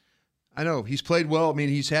 I know he's played well. I mean,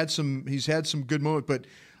 he's had some good moments, but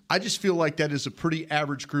I just feel like that is a pretty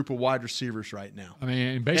average group of wide receivers right now. I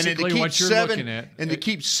mean, basically what you're looking at. And to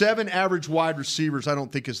keep 7 average wide receivers, I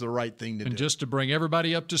don't think is the right thing to do. And just to bring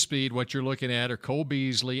everybody up to speed, what you're looking at are Cole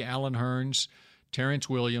Beasley, Allen Hurns, Terrence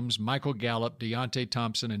Williams, Michael Gallup, Deontay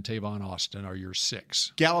Thompson, and Tavon Austin are your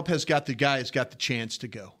 6. Gallup has got the guy who's got the chance to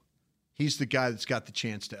go. He's the guy that's got the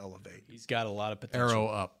chance to elevate. He's got a lot of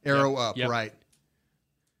potential. Arrow up, right.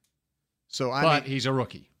 So But he's a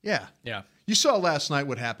rookie. Yeah. Yeah. You saw last night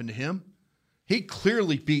what happened to him. He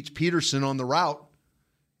clearly beats Peterson on the route,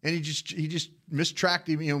 and he just mistracked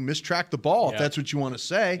the ball. Yeah. If that's what you want to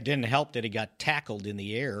say. It didn't help that he got tackled in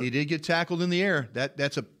the air. He did get tackled in the air.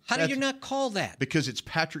 How do you not call that? Because it's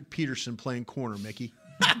Patrick Peterson playing corner, Mickey.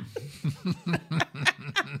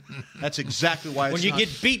 That's exactly why. When you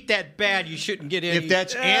get beat that bad, you shouldn't get any. If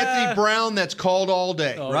that's Anthony Brown, that's called all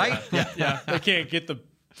day, right? Yeah. They can't get the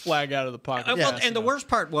flag out of the pocket. Well, and the worst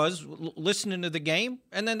part was listening to the game,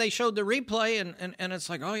 and then they showed the replay, and it's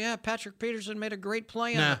like, oh yeah, Patrick Peterson made a great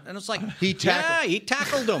play, and it's like he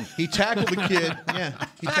tackled him. He tackled the kid. Yeah,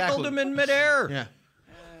 he tackled him in midair. Yeah,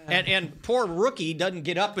 and poor rookie doesn't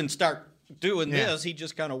get up and start doing this. He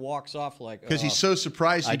just kind of walks off like because he's so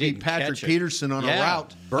surprised he beat Patrick Peterson on a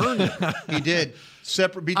route. Burned him. He did.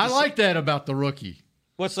 I like that about the rookie.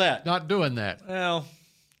 What's that? Not doing that. Well,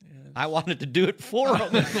 I wanted to do it for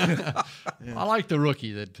him. I like the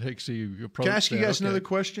rookie that takes the approach. Can I ask you guys another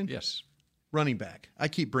question? Yes. Running back. I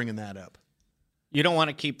keep bringing that up. You don't want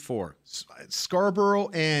to keep 4. Scarborough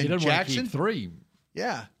and You don't Jackson. want to keep 3.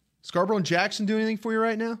 Yeah. Scarborough and Jackson do anything for you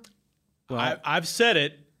right now? Well, I've said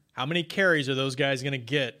it. How many carries are those guys going to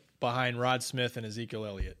get behind Rod Smith and Ezekiel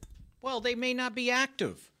Elliott? Well, they may not be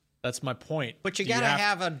active. That's my point. But you got to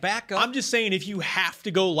have a backup. I'm just saying, if you have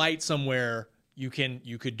to go light somewhere, you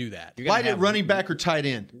could do that. Light at running back or tight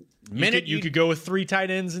end? You could go with 3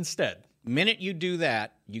 tight ends instead. Minute you do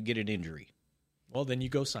that, you get an injury. Well, then you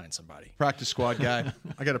go sign somebody. Practice squad guy.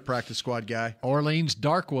 I got a practice squad guy. Orleans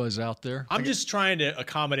Darkwa's out there. I'm just trying to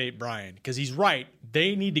accommodate Brian because he's right.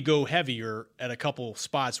 They need to go heavier at a couple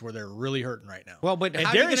spots where they're really hurting right now. Well, but and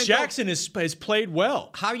Darius Jackson has played well.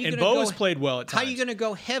 How are you and going to Bo has played well at times. How are you going to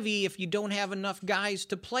go heavy if you don't have enough guys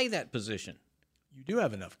to play that position? You do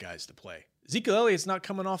have enough guys to play. Ezekiel Elliott's not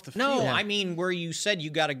coming off the field. No, I mean where you said you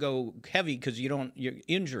got to go heavy because your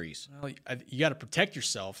injuries. Well, you got to protect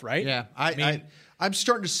yourself, right? Yeah, I'm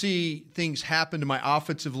starting to see things happen to my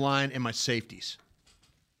offensive line and my safeties.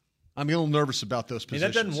 I'm a little nervous about those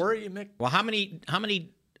positions. That doesn't worry you, Mick? Well, how many?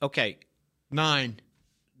 Okay, 9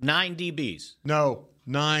 DBs. No,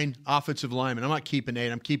 9 offensive linemen. I'm not keeping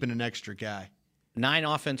 8. I'm keeping an extra guy. 9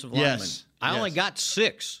 offensive linemen. Yes. I only got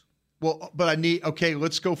 6. Well, but I need,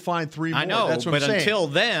 let's go find 3 more. I know, that's what but I'm saying. Until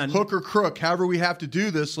then. Hook or crook, however we have to do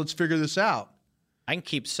this, let's figure this out. I can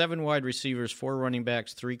keep 7 wide receivers, 4 running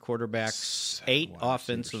backs, 3 quarterbacks, 8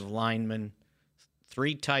 offensive linemen,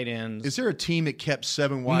 3 tight ends. Is there a team that kept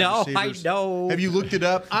 7 wide receivers? No, I know. Have you looked it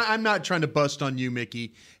up? I'm not trying to bust on you,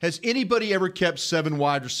 Mickey. Has anybody ever kept 7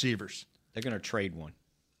 wide receivers? They're going to trade one.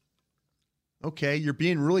 Okay, you're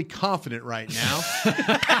being really confident right now.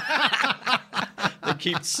 They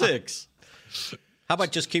keep 6. How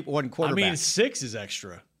about just keep 1 quarterback? I mean, 6 is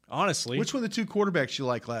extra, honestly. Which one of the 2 quarterbacks you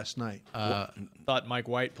liked last night? Thought Mike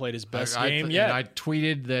White played his best game yet. And I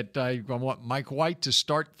tweeted that I want Mike White to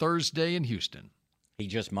start Thursday in Houston. He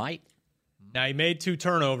just might. Now, he made 2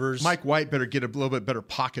 turnovers. Mike White better get a little bit better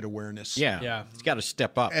pocket awareness. Yeah. He's got to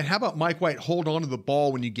step up. And how about Mike White hold on to the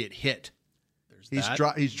ball when you get hit?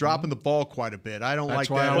 He's dropping the ball quite a bit. I don't like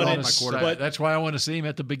that at all, my quarterback. That's why I want to see him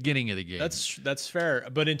at the beginning of the game. That's fair.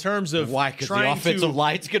 But in terms of why, because the offensive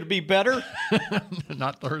line's going to be better?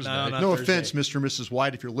 Not Thursday. No offense, Mr. and Mrs.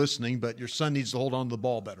 White, if you're listening, but your son needs to hold on to the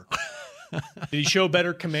ball better. Did he show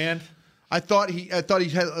better command? I thought he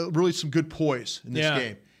had really some good poise in this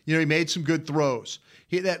game. You know, he made some good throws.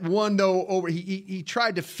 That one though over he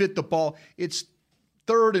tried to fit the ball. It's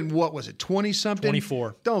third and what was it, 20-something?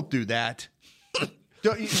 24. Don't do that.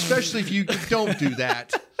 Especially if you don't do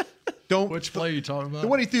that. Which play are you talking about? The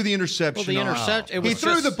one he threw the interception. Well, the interception. He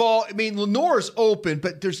threw the ball. I mean, Lenore's open,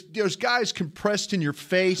 but there's guys compressed in your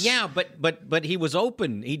face. Yeah, but he was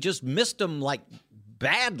open. He just missed him like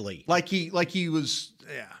badly. Like he was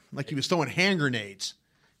throwing hand grenades.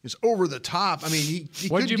 It was over the top. I mean,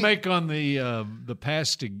 what did you make on the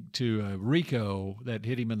pass to Rico that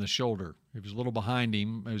hit him in the shoulder? It was a little behind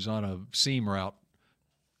him. It was on a seam route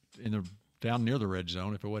down near the red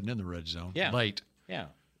zone. If it wasn't in the red zone, late. Yeah.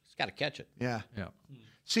 Got to catch it. Yeah.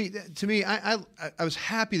 See, to me, I was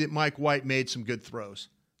happy that Mike White made some good throws.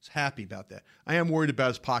 I was happy about that. I am worried about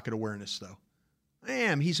his pocket awareness, though. I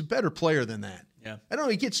am. He's a better player than that. Yeah. I don't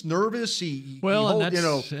know. He gets nervous.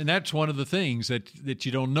 And that's one of the things that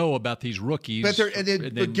you don't know about these rookies.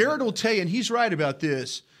 But Garrett will tell you, and he's right about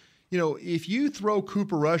this. You know, if you throw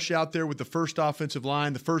Cooper Rush out there with the first offensive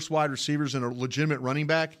line, the first wide receivers, and a legitimate running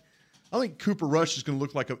back, I think Cooper Rush is going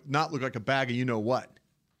to not look like a bag of you know what.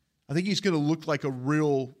 I think he's going to look like a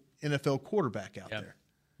real NFL quarterback out there.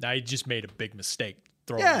 Now, he just made a big mistake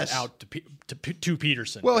throwing it out to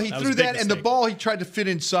Peterson. Well, he threw that, and the ball he tried to fit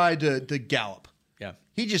inside to Gallup. Yeah.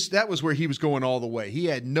 That was where he was going all the way. He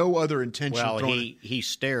had no other intention of throwing it. He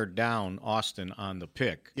stared down Austin on the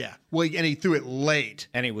pick. Yeah. Well, and he threw it late.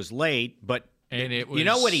 And he was late, but you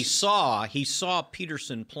know what he saw? He saw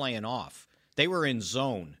Peterson playing off. They were in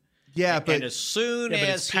zone. Yeah, but as soon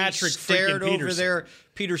as Patrick stared over there,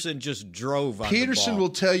 Peterson just drove on Peterson the ball.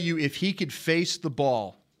 will tell you if he could face the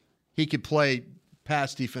ball, he could play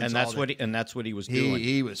pass defense. And that's what he was doing.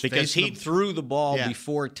 He was because he threw the ball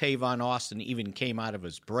before Tavon Austin even came out of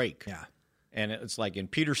his break. Yeah. And it's like, and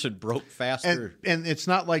Peterson broke faster. And it's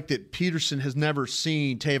not like that Peterson has never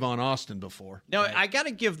seen Tavon Austin before. Now, I got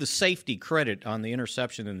to give the safety credit on the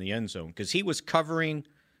interception in the end zone because he was covering,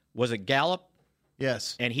 was it Gallup?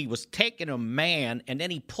 Yes. And he was taking a man, and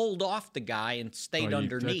then he pulled off the guy and stayed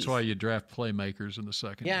underneath. That's why you draft playmakers in the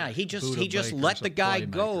second. Yeah, he just let the guy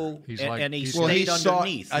go, and he stayed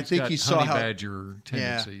underneath. I think he saw honey badger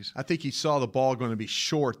tendencies. Yeah, I think he saw the ball going to be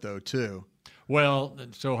short, though, too. Well,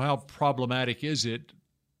 so how problematic is it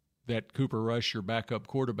that Cooper Rush, your backup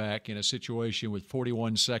quarterback, in a situation with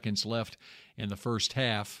 41 seconds left in the first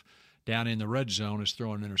half, down in the red zone, is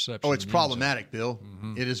throwing an interception? Oh, it's problematic, Bill.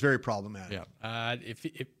 Mm-hmm. It is very problematic. Yeah.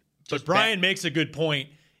 But Brian makes a good point.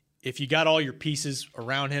 If you got all your pieces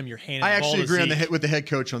around him, you're handing the ball to Zeke. I actually agree with the head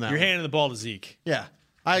coach on that. You're handing the ball to Zeke. Yeah,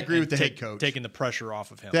 I agree with the head coach. Taking the pressure off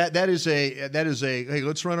of him. That is a hey,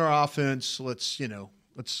 let's run our offense. Let's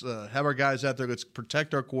have our guys out there. Let's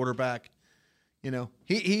protect our quarterback. You know,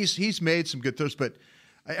 he's made some good throws, but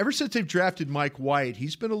ever since they've drafted Mike White,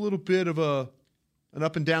 he's been a little bit of an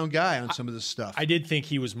up and down guy on some of this stuff. I did think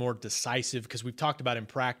he was more decisive because we've talked about in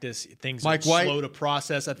practice things Mike White, slow to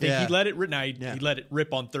process. I think he let it rip. Now he let it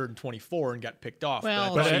rip on 3rd and 24 and got picked off.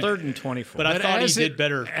 Well, but 3rd and 24. But I thought he did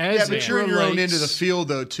better. But you're in your own end of the field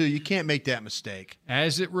though too. You can't make that mistake.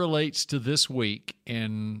 As it relates to this week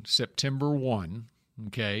in September 1,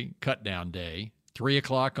 cut down day,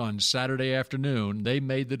 3:00 on Saturday afternoon, they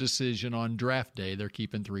made the decision on draft day. They're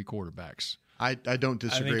keeping 3 quarterbacks. I don't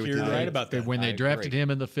disagree with you. You're right about that. When they drafted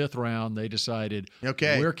him in the 5th round, they decided,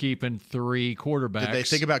 we're keeping 3 quarterbacks. Did they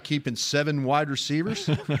think about keeping 7 wide receivers?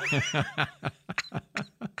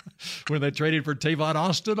 When they traded for Tavon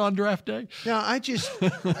Austin on draft day? No,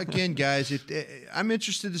 again, guys, I'm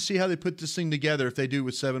interested to see how they put this thing together if they do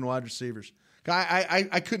with 7 wide receivers.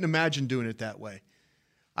 I couldn't imagine doing it that way.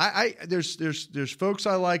 There's folks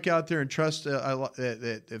I like out there and trust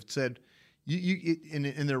that have said,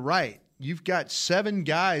 and they're right. You've got 7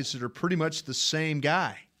 guys that are pretty much the same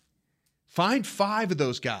guy. Find 5 of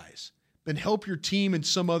those guys and help your team in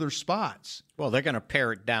some other spots. Well, they're going to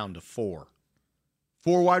pare it down to 4.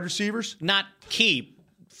 4 wide receivers? Not keep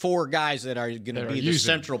 4 guys that are going to be the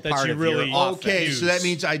central part of your offense. Okay, so that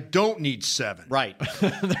means I don't need 7. Right.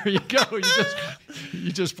 There you go.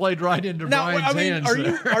 You just played right into Brian's hands.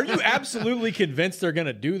 Are you absolutely convinced they're going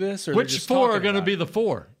to do this? Or which 4 are going to be the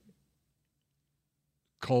 4?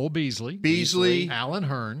 Cole Beasley, Allen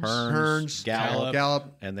Hurns,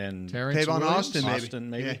 Gallup, and then Tavon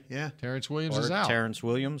Austin, maybe. Yeah. Terrence Williams is out. Terrence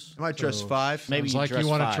Williams. I might trust 5. Maybe like you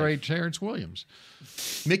want to trade Terrence Williams.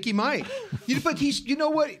 Mickey might. But you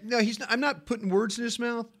know what? No, he's not, I'm not putting words in his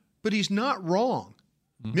mouth, but he's not wrong.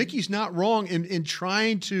 Mm-hmm. Mickey's not wrong in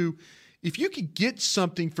trying to, if you could get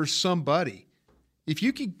something for somebody, if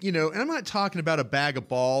you could, and I'm not talking about a bag of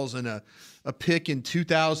balls and a pick in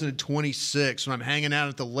 2026 when I'm hanging out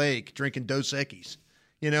at the lake drinking Dos Equis.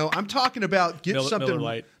 I'm talking about something Miller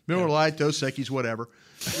Lite. Miller Lite, Dos Equis, whatever.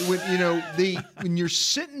 When you're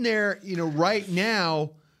sitting there, right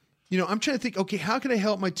now, I'm trying to think, okay, how can I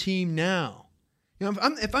help my team now?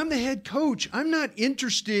 If I'm the head coach, I'm not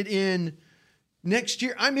interested in next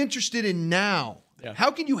year. I'm interested in now. Yeah.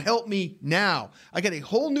 How can you help me now? I got a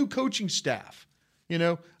whole new coaching staff.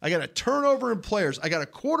 I got a turnover in players. I got a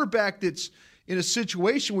quarterback that's in a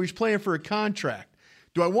situation where he's playing for a contract.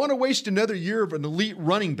 Do I want to waste another year of an elite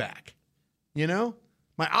running back?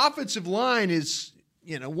 My offensive line is,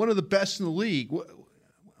 one of the best in the league.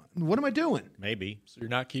 What am I doing? Maybe. So you're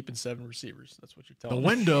not keeping 7 receivers. That's what you're telling me. The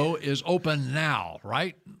window is open now,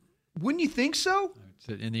 right? Wouldn't you think so?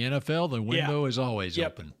 In the NFL, the window is always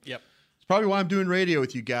open. Yep. It's probably why I'm doing radio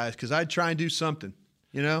with you guys, because I'd try and do something.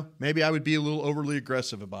 Maybe I would be a little overly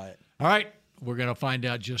aggressive about it. All right. We're going to find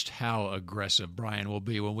out just how aggressive Brian will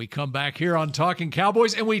be when we come back here on Talking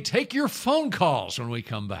Cowboys, and we take your phone calls when we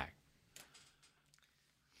come back.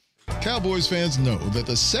 Cowboys fans know that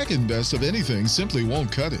the second best of anything simply won't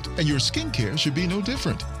cut it, and your skincare should be no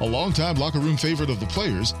different. A longtime locker room favorite of the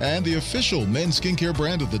players and the official men's skincare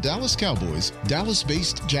brand of the Dallas Cowboys,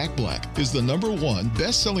 Dallas-based Jack Black is the #1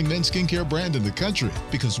 best-selling men's skincare brand in the country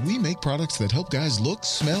because we make products that help guys look,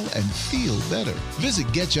 smell, and feel better. Visit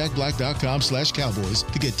getjackblack.com/cowboys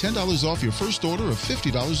to get $10 off your first order of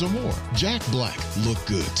 $50 or more. Jack Black. Look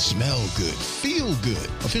good, smell good, feel good.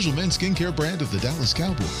 Official men's skincare brand of the Dallas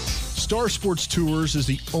Cowboys. Star Sports Tours is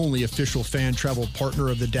the only official fan travel partner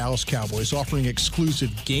of the Dallas Cowboys, offering exclusive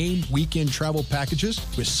game weekend travel packages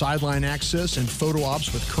with sideline access and photo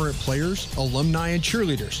ops with current players, alumni, and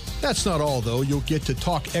cheerleaders. That's not all, though. You'll get to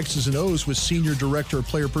talk X's and O's with Senior Director of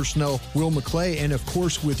Player Personnel Will McClay, and of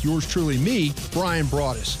course with yours truly, me, Brian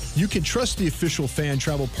Broaddus. You can trust the official fan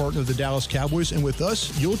travel partner of the Dallas Cowboys, and with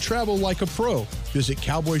us, you'll travel like a pro. Visit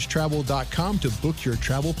cowboystravel.com to book your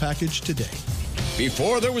travel package today.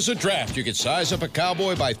 Before there was a draft, you could size up a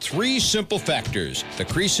cowboy by 3 simple factors: the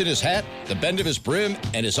crease in his hat, the bend of his brim,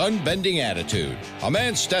 and his unbending attitude. A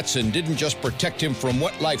man Stetson didn't just protect him from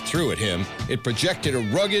what life threw at him, it projected a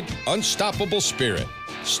rugged, unstoppable spirit.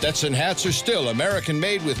 Stetson hats are still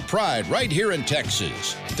American-made with pride right here in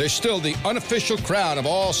Texas. They're still the unofficial crown of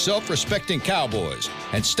all self-respecting cowboys,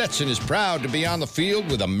 and Stetson is proud to be on the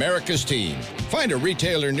field with America's team. Find a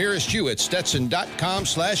retailer nearest you at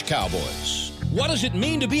stetson.com/cowboys. What does it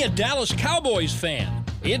mean to be a Dallas Cowboys fan?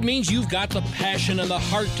 It means you've got the passion and the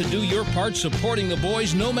heart to do your part supporting the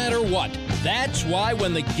boys no matter what. That's why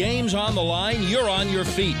when the game's on the line, you're on your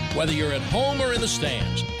feet, whether you're at home or in the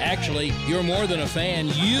stands. Actually, you're more than a fan.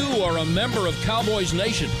 You are a member of Cowboys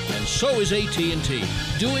Nation, and so is AT&T,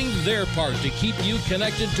 doing their part to keep you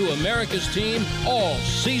connected to America's team all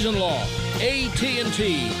season long.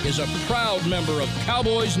 AT&T is a proud member of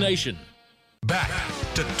Cowboys Nation. Back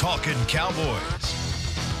to Talking Cowboys.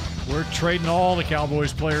 We're trading all the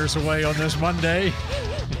Cowboys players away on this Monday.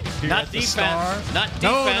 Not defense. Not defense.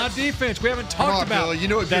 No, not defense. We haven't talked about Bill, you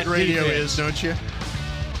know what good radio is, don't you?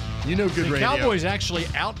 You know good radio. The Cowboys actually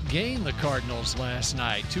outgained the Cardinals last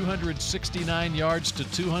night, 269 yards to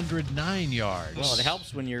 209 yards. Well, it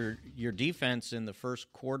helps when your defense in the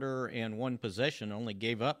first quarter and one possession only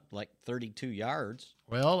gave up like 32 yards.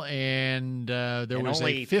 Well, and there was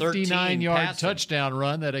a 59-yard touchdown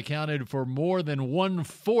run that accounted for more than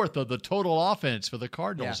 1/4 of the total offense for the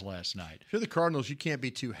Cardinals last night. If you're the Cardinals, you can't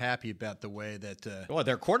be too happy about the way that well,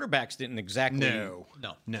 their quarterbacks didn't exactly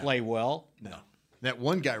play well. No. That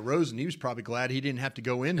one guy, Rosen, he was probably glad he didn't have to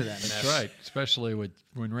go into that mess. That's right, especially when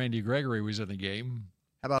Randy Gregory was in the game.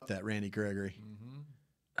 How about that, Randy Gregory? Mm-hmm.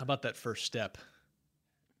 How about that first step?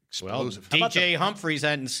 Explosive. Well, DJ Humphries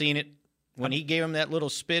hadn't seen it when he gave him that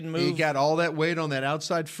little spin move. He got all that weight on that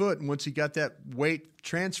outside foot, and once he got that weight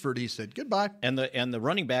transferred, he said, goodbye. And the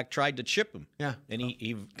running back tried to chip him. Yeah. And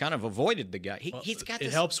he kind of avoided the guy. He's got it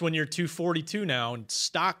this. helps when you're 242 now and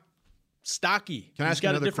stocky. Can I ask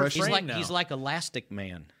another question? He's like Elastic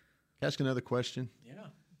Man. Can I ask another question? Yeah.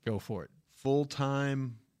 Go for it.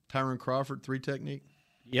 Full-time Tyron Crawford 3 technique?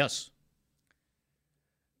 Yes.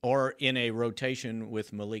 Or in a rotation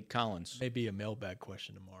with Malik Collins. Maybe a mailbag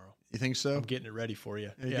question tomorrow. You think so? I'm getting it ready for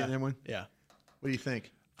you. Are you getting that one? Yeah. What do you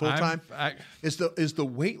think? Full-time? Is the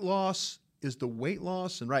weight loss,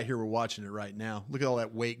 and right here we're watching it right now. Look at all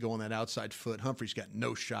that weight going that outside foot. Humphrey's got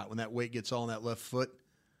no shot when that weight gets all on that left foot.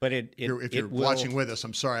 But if you're watching with us,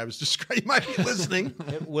 I'm sorry. I was just you might be listening.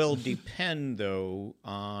 It will depend, though,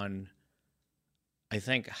 on I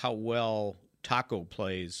think how well Taco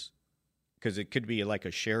plays because it could be like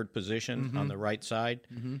a shared position on the right side.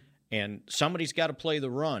 Mm-hmm. And somebody's got to play the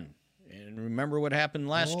run. And remember what happened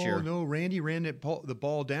last year. Oh, no, Randy ran the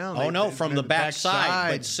ball down. From the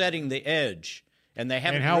backside, but setting the edge. And they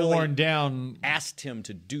haven't how really worn down asked him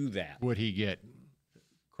to do that. would he get?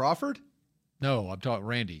 Crawford? No, I'm talking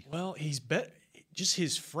Randy. Well, he's just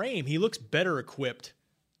his frame. He looks better equipped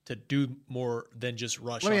to do more than just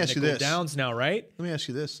rush Let me on ask you nickel this. downs now, right? Let me ask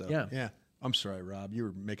you this, though. Yeah. I'm sorry, Rob. You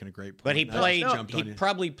were making a great point. But he played. Jumped He on you.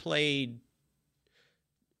 probably played.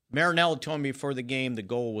 Marinello told me before the game the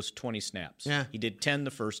goal was 20 snaps. Yeah. He did 10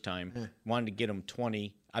 the first time. Yeah. Wanted to get him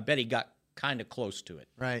 20. I bet he got kind of close to it.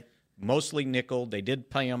 Right. Mostly nickel. They did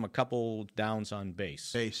play him a couple downs on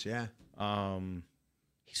base. Yeah.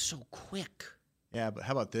 He's so quick. Yeah, but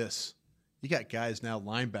how about this? You got guys now,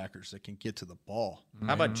 linebackers, that can get to the ball.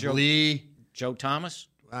 How about Joe Thomas?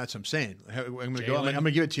 That's what I'm saying. I'm going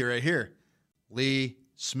to give it to you right here. Lee,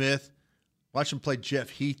 Smith. Watch him play Jeff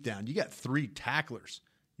Heath down. You got 3 tacklers.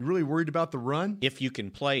 You really worried about the run? If you can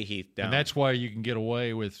play Heath down. And that's why you can get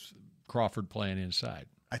away with Crawford playing inside.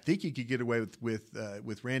 I think you could get away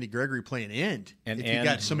with Randy Gregory playing end. And if you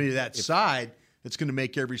got somebody to that side that's going to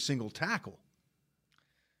make every single tackle.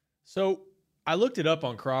 So I looked it up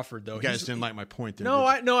on Crawford, though. You guys didn't like my point there. No,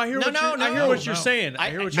 did you? I hear what you're saying. I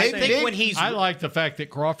hear what you're saying. I like the fact that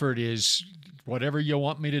Crawford is whatever you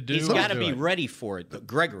want me to do. He's got to be ready for it.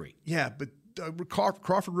 Gregory. Yeah, but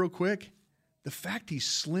Crawford, real quick, the fact he's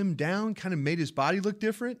slimmed down kind of made his body look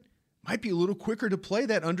different. Might be a little quicker to play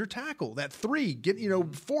that under tackle. That 3,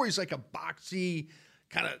 before he's like a boxy,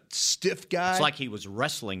 kind of stiff guy. It's like he was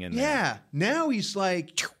wrestling in there. Yeah. Now he's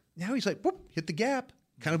like, whoop, hit the gap.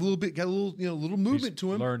 Kind of got a little movement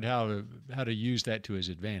to him. Learned how to use that to his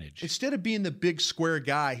advantage. Instead of being the big square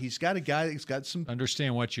guy, he's got a guy that's got some.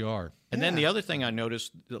 Understand what you are. And then the other thing I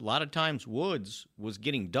noticed, a lot of times Woods was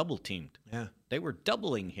getting double teamed. Yeah. They were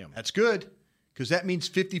doubling him. That's good. Because that means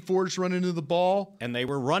 54's running into the ball. And they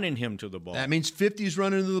were running him to the ball. That means 50's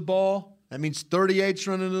running into the ball. That means 38's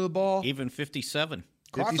running into the ball. Even 57.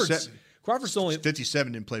 Crawford's only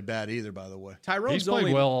 57 didn't play bad either, by the way. Tyrone's He's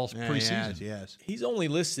played well all preseason. Yes. He's only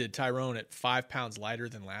listed Tyrone at 5 pounds lighter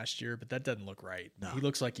than last year, but that doesn't look right. No. He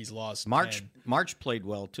looks like he's lost. March 10. played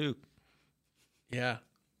well too. Yeah.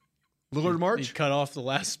 Lillard March? He cut off the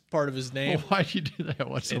last part of his name. Well, why'd you do that?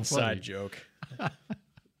 What's so Inside funny? joke.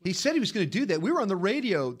 He said he was going to do that. We were on the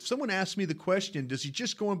radio. Someone asked me the question, does he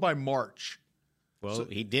just go in by March? Well,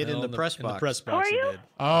 he did in the press box. In the press box he did.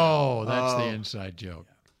 Oh, that's the inside joke.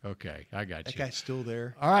 Okay, I got That you. guy's still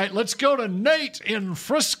there. All right, let's go to Nate in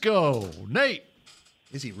Frisco. Nate.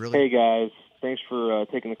 Is he really? Hey, guys. Thanks for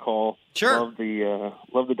taking the call. Sure. Love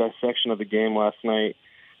the dissection of the game last night.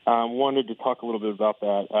 Wanted to talk a little bit about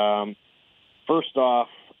that. First off,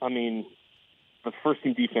 I mean, the first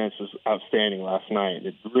team defense was outstanding last night.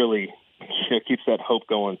 It really keeps that hope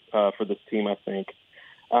going for this team, I think.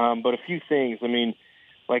 But a few things. I mean,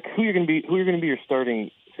 like who you're going to be your starting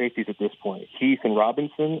safeties at this point? Keith and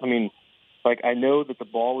Robinson. I mean, like I know that the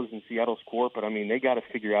ball is in Seattle's court, but I mean they got to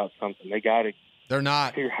figure out something. They got to. They're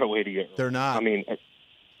not. Figure out a way to get. They're not. I mean,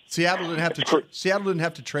 Seattle didn't have to. Seattle didn't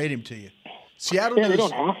have to trade him to you. Seattle. Yeah, they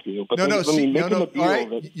don't have to. But no. I mean, No. All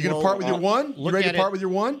right, you gonna part with your one? You ready to part with your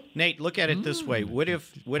one? Nate, look at it this way. What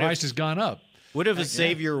if price has gone up? What if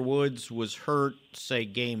Xavier Woods was hurt, say,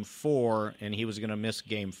 game 4, and he was going to miss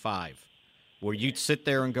game 5? Where you'd sit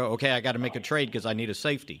there and go, okay, I got to make a trade because I need a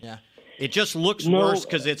safety. Yeah. It just looks worse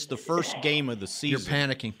because it's the first game of the season. You're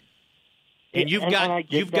panicking. And you've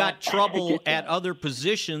and got trouble at other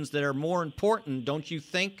positions that are more important, don't you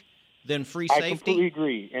think, than free safety? I completely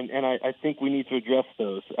agree, and I think we need to address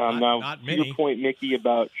those. Now, to your point, Mickey,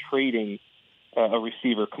 about trading a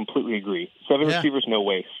receiver, completely agree. 7 receivers, no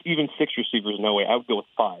way. Even 6 receivers, no way. I would go with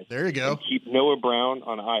 5. There you go. And keep Noah Brown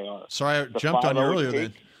on IR. Sorry, I jumped on you earlier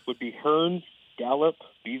then. Would be Hearns, Gallup,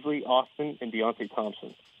 Beasley, Austin, and Deontay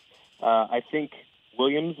Thompson. I think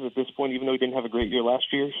Williams, at this point, even though he didn't have a great year last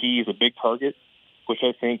year, he's a big target, which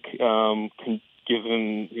I think can give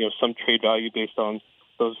him some trade value based on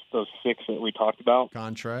those 6 that we talked about.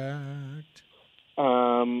 Contract.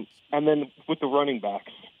 And then with the running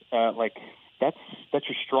backs, that's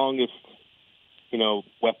your strongest,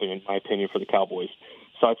 weapon in my opinion for the Cowboys.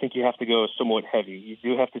 So I think you have to go somewhat heavy. You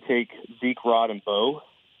do have to take Zeke, Rod, and Bo.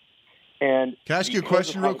 And can I ask you a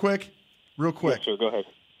question real quick? Real quick. Yes, sir. Go ahead.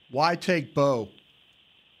 Why take Bo?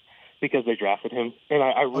 Because they drafted him, and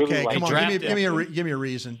I really like. Come on, give me a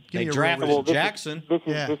reason. They drafted Jackson. This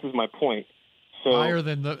is my point. So higher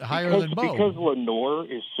than Bo. Because Lenore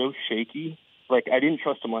is so shaky. Like I didn't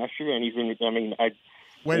trust him last year, and he's in. I mean,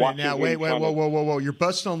 wait. Whoa. You're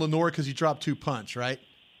busting on Lenore because he dropped 2 punts, right?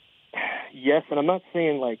 yes, and I'm not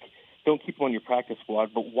saying, like, don't keep him on your practice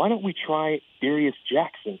squad, but why don't we try Darius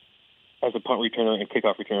Jackson as a punt returner and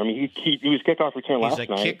kickoff returner? I mean, he was kickoff returner last night.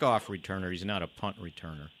 He's a kickoff returner. He's not a punt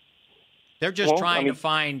returner. They're just trying to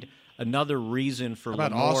find another reason for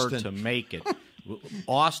Lenore to make it.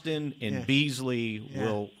 Austin and Beasley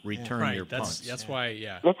will return your punts. That's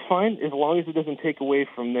why, That's fine, as long as it doesn't take away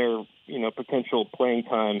from their, potential playing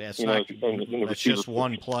time. That's just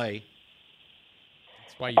one play.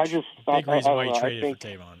 That's why big reason why you traded for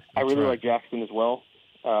Tavon. I really like Jackson as well,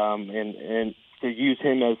 and to use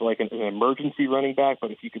him as like an emergency running back. But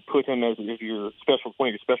if you could put him as your special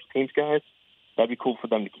teams guys, that'd be cool for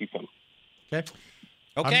them to keep him.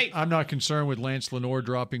 Okay. I'm not concerned with Lance Lenore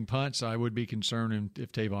dropping punts. I would be concerned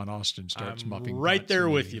if Tavon Austin starts muffing right punts there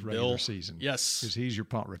in with the you, regular Bill. season. Yes. Because he's your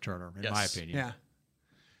punt returner, in my opinion. Yeah.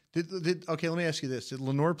 Okay, let me ask you this. Did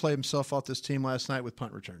Lenore play himself off this team last night with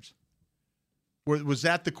punt returns? Was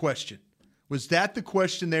that the question? Was that the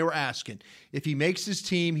question they were asking? If he makes his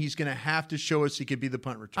team, he's going to have to show us he could be the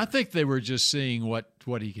punt returner. I think they were just seeing what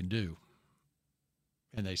he can do.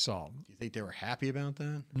 And they saw him. Do you think they were happy about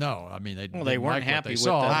that? No, I mean they weren't happy with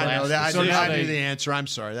saw. that. I knew the answer. I'm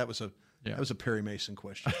sorry. That was a Perry Mason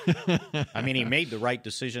question. I mean, he made the right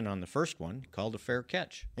decision on the first one. He called a fair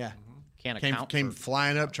catch. Yeah, came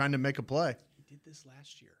flying up trying to make a play. He did this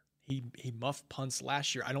last year. He muffed punts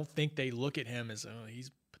last year. I don't think they look at him as he's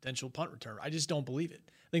a potential punt returner. I just don't believe it.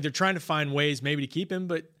 I think they're trying to find ways maybe to keep him,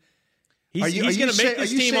 but he's going to make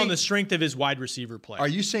this team on the strength of his wide receiver play. Are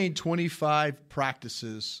you saying 25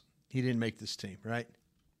 practices he didn't make this team, right?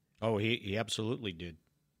 Oh, he absolutely did.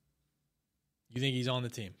 You think he's on the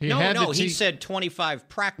team? He said 25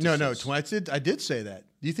 practices. No, I did say that.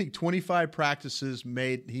 Do you think 25 practices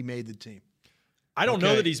he made the team? I don't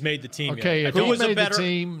know that he's made the team yet. Okay, if he made the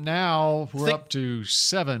team, now we're up to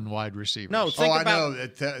 7 wide receivers. No, I know.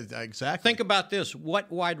 Exactly. Think about this.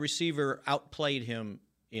 What wide receiver outplayed him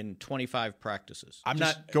in 25 practices?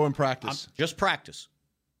 Go in practice. Just practice.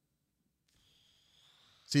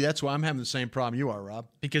 See, that's why I'm having the same problem you are, Rob.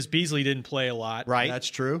 Because Beasley didn't play a lot. Right. That's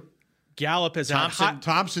true. Gallup has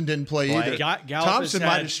Thompson didn't play either. Thompson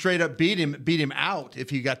might have straight up beat him out if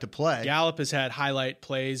he got to play. Gallup has had highlight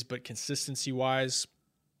plays, but consistency-wise,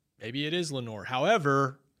 maybe it is Lenore.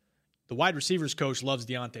 However, the wide receivers coach loves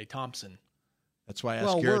Deontay Thompson. That's why I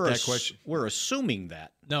asked Garrett that question. We're assuming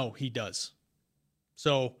that. No, he does.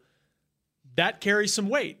 So that carries some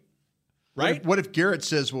weight, right? What if Garrett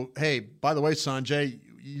says, well, hey, by the way, Sanjay,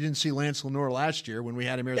 you didn't see Lance Lenore last year when we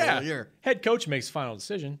had him here the whole year. Head coach makes the final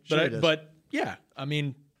decision. But yeah, I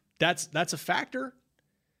mean, that's a factor.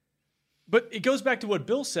 But it goes back to what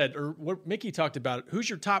Bill said or what Mickey talked about. Who's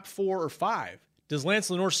your top 4 or 5? Does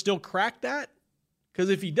Lance Lenore still crack that?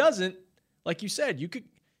 Because if he doesn't, like you said,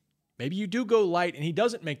 maybe you do go light and he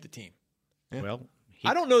doesn't make the team. Yeah. Well,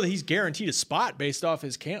 I don't know that he's guaranteed a spot based off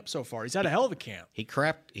his camp so far. He's had a hell of a camp. He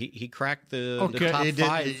cracked the top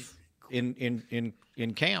 5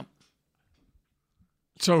 in camp.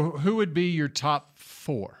 So who would be your top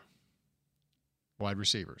 4 wide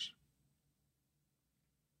receivers?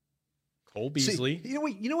 Cole Beasley. See,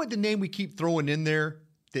 you know what the name we keep throwing in there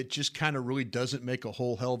that just kind of really doesn't make a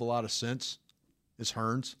whole hell of a lot of sense is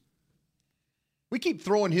Hearns. We keep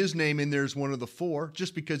throwing his name in there as one of the 4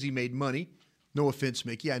 just because he made money. No offense,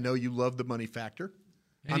 Mickey. I know you love the money factor.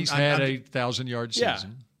 And he's had a 1,000-yard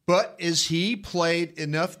season. Yeah. But is he played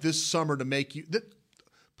enough this summer to make you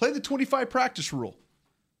play the 25 practice rule?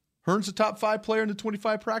 Hearns the top 5 player in the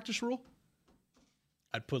 25 practice rule?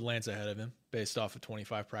 I'd put Lance ahead of him based off of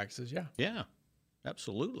 25 practices, yeah. Yeah,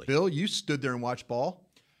 absolutely. Bill, you stood there and watched ball.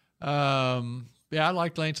 Yeah, I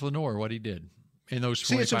liked Lance Lenore, what he did in those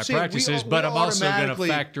 25 saying, practices, but I'm also going to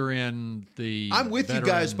factor in the I'm with veteran.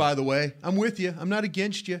 you guys, by the way. I'm with you. I'm not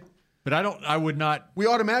against you. But I would not. We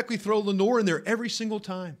automatically throw Lenore in there every single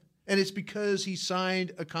time. And it's because he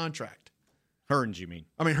signed a contract. Hearns, you mean?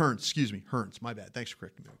 I mean, Hearns. Excuse me. Hearns. My bad. Thanks for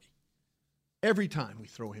correcting me. Every time we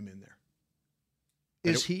throw him in there.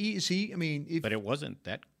 Is he? I mean. But it wasn't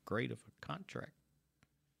that great of a contract.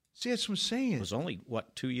 See, that's what I'm saying. It was only,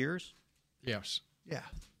 2 years? Yes. Yeah.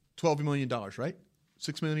 $12 million, right?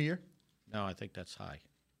 $6 million a year? No, I think that's high.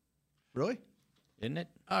 Really? Isn't it?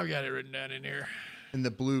 I've got it written down in here. In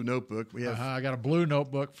the blue notebook. We have. I got a blue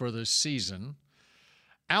notebook for the season.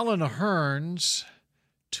 Alan Hearns,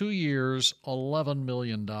 2 years, $11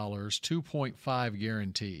 million, 2.5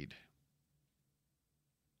 guaranteed.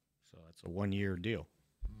 So that's a 1-year deal.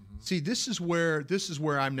 See, this is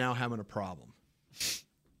where I'm now having a problem.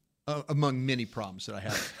 Among many problems that I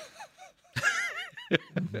have.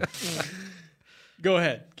 Go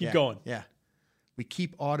ahead. Keep going. Yeah. We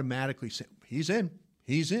keep automatically saying, he's in.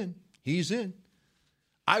 He's in.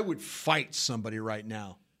 I would fight somebody right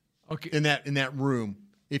now. Okay. In that room,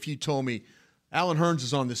 if you told me Alan Hearns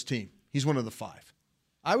is on this team, he's one of the 5.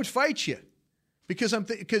 I would fight you because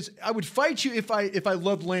I would fight you if I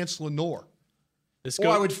loved Lance Lenore.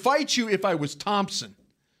 I would fight you if I was Thompson.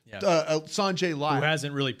 Yeah. Sanjay Lyle, who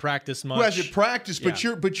hasn't really practiced much. Who hasn't practiced, but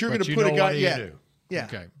you're going to put a guy. Yeah.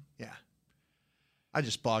 Okay. Yeah. I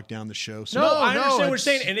just bogged down the show. So I understand what you're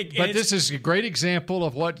saying. But this is a great example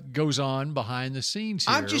of what goes on behind the scenes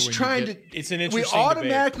here. I'm just trying to. It's an interesting We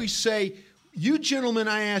automatically say, you gentlemen,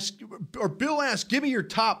 I asked, or Bill asked, give me your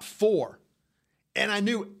top 4. And I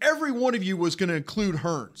knew every one of you was going to include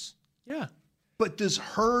Hearns. Yeah. But does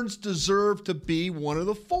Hearns deserve to be one of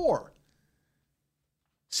the 4?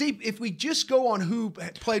 See, if we just go on who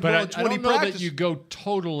played well in 20 I don't know practices. that you go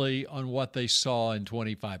totally on what they saw in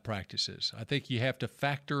 25 practices. I think you have to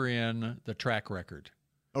factor in the track record.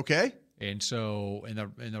 Okay. And so,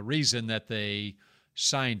 and the reason that they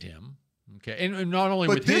signed him. Okay, and not only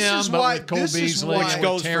but with him, but with Cole Beasley, which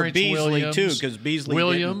goes Terrence for Beasley Williams, too, because Beasley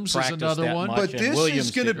Williams didn't is another that one. much, But this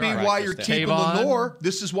is going to be why you're keeping Lenore.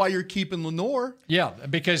 This is why you're keeping Lenore. Yeah,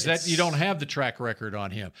 because that you don't have the track record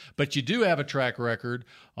on him, but you do have a track record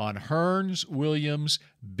on Hearns, Williams,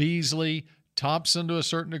 Beasley, Thompson to a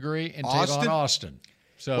certain degree, and Tavon Austin.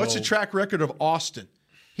 So what's the track record of Austin?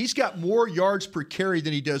 He's got more yards per carry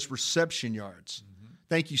than he does reception yards. Mm-hmm.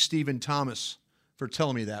 Thank you, Stephen Thomas, for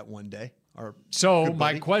telling me that one day. So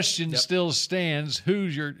my question still stands: Who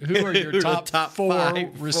are your top 4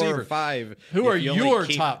 receivers? 4 or 5. Who are your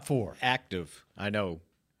top 4 active? I know.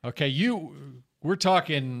 Okay, we're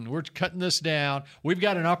cutting this down. We've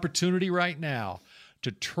got an opportunity right now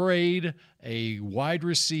to trade a wide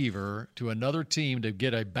receiver to another team to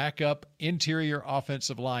get a backup interior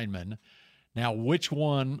offensive lineman. Now, which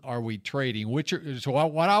one are we trading? What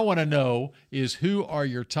I want to know is who are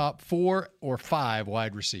your top 4 or 5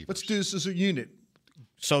 wide receivers? Let's do this as a unit.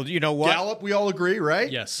 So, you know what? Gallup, we all agree,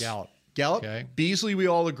 right? Yes. Gallup. Okay. Beasley, we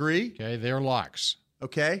all agree. Okay, they're locks.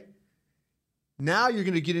 Okay. Now you're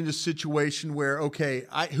going to get into a situation where, okay,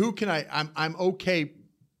 I'm okay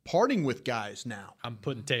parting with guys now. I'm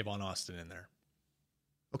putting Tavon Austin in there.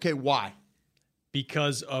 Okay, why?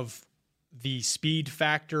 Because of the speed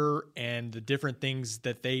factor and the different things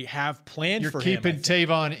that they have planned for him. You're keeping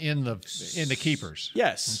Tavon in the keepers.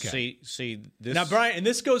 Yes. Okay. See this. Now, Brian, and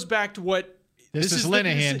this goes back to what this is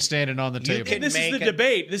Linehan standing on the table. This is the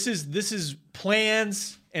debate. This is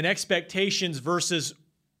plans and expectations versus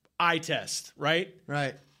eye test, right?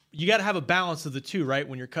 Right. You got to have a balance of the two, right?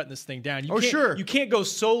 When you're cutting this thing down. Sure. You can't go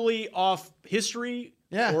solely off history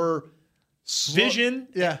or vision,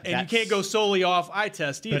 and you can't go solely off eye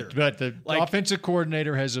test either. But the offensive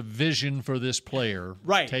coordinator has a vision for this player,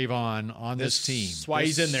 right? Tavon on this team. That's why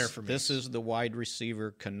he's in there for me. This is the wide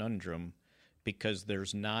receiver conundrum because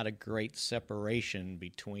there's not a great separation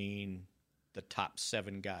between the top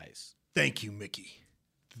 7 guys. Thank you, Mickey.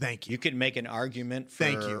 Thank you. You could make an argument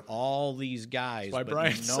for all these guys. That's why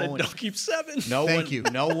Brian said don't keep 7. No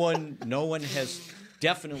one has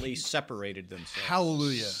definitely separated themselves.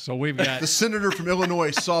 Hallelujah. So we've got the senator from Illinois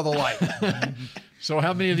saw the light. So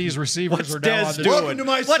how many of these receivers are now on the Welcome to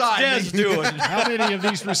my side. What's Dez doing? How many of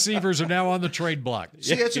these receivers are now on the trade block?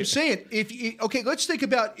 See, that's what I'm saying. Let's think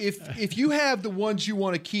about if you have the ones you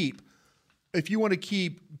want to keep. If you want to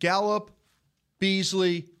keep Gallup,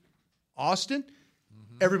 Beasley, Austin,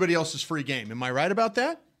 everybody else is free game. Am I right about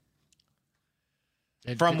that?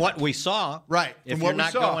 From what we saw, right? If from you're what not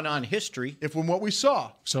we saw. going on history, from what we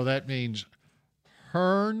saw. So that means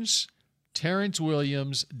Hearns, Terrence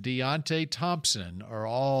Williams, Deontay Thompson are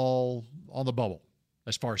all on the bubble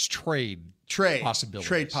as far as trade possibilities.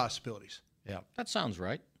 Trade possibilities. Yeah, that sounds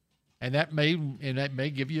right. And that may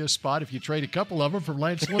give you a spot if you trade a couple of them from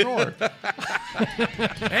Lance Lenore.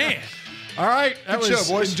 Man. All right, that was show,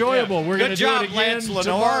 boys. enjoyable. Yeah. We're going to do it again Lance Lenore.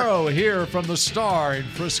 tomorrow here from the Star in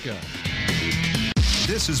Frisco.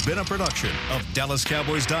 This has been a production of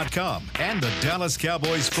DallasCowboys.com and the Dallas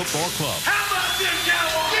Cowboys Football Club.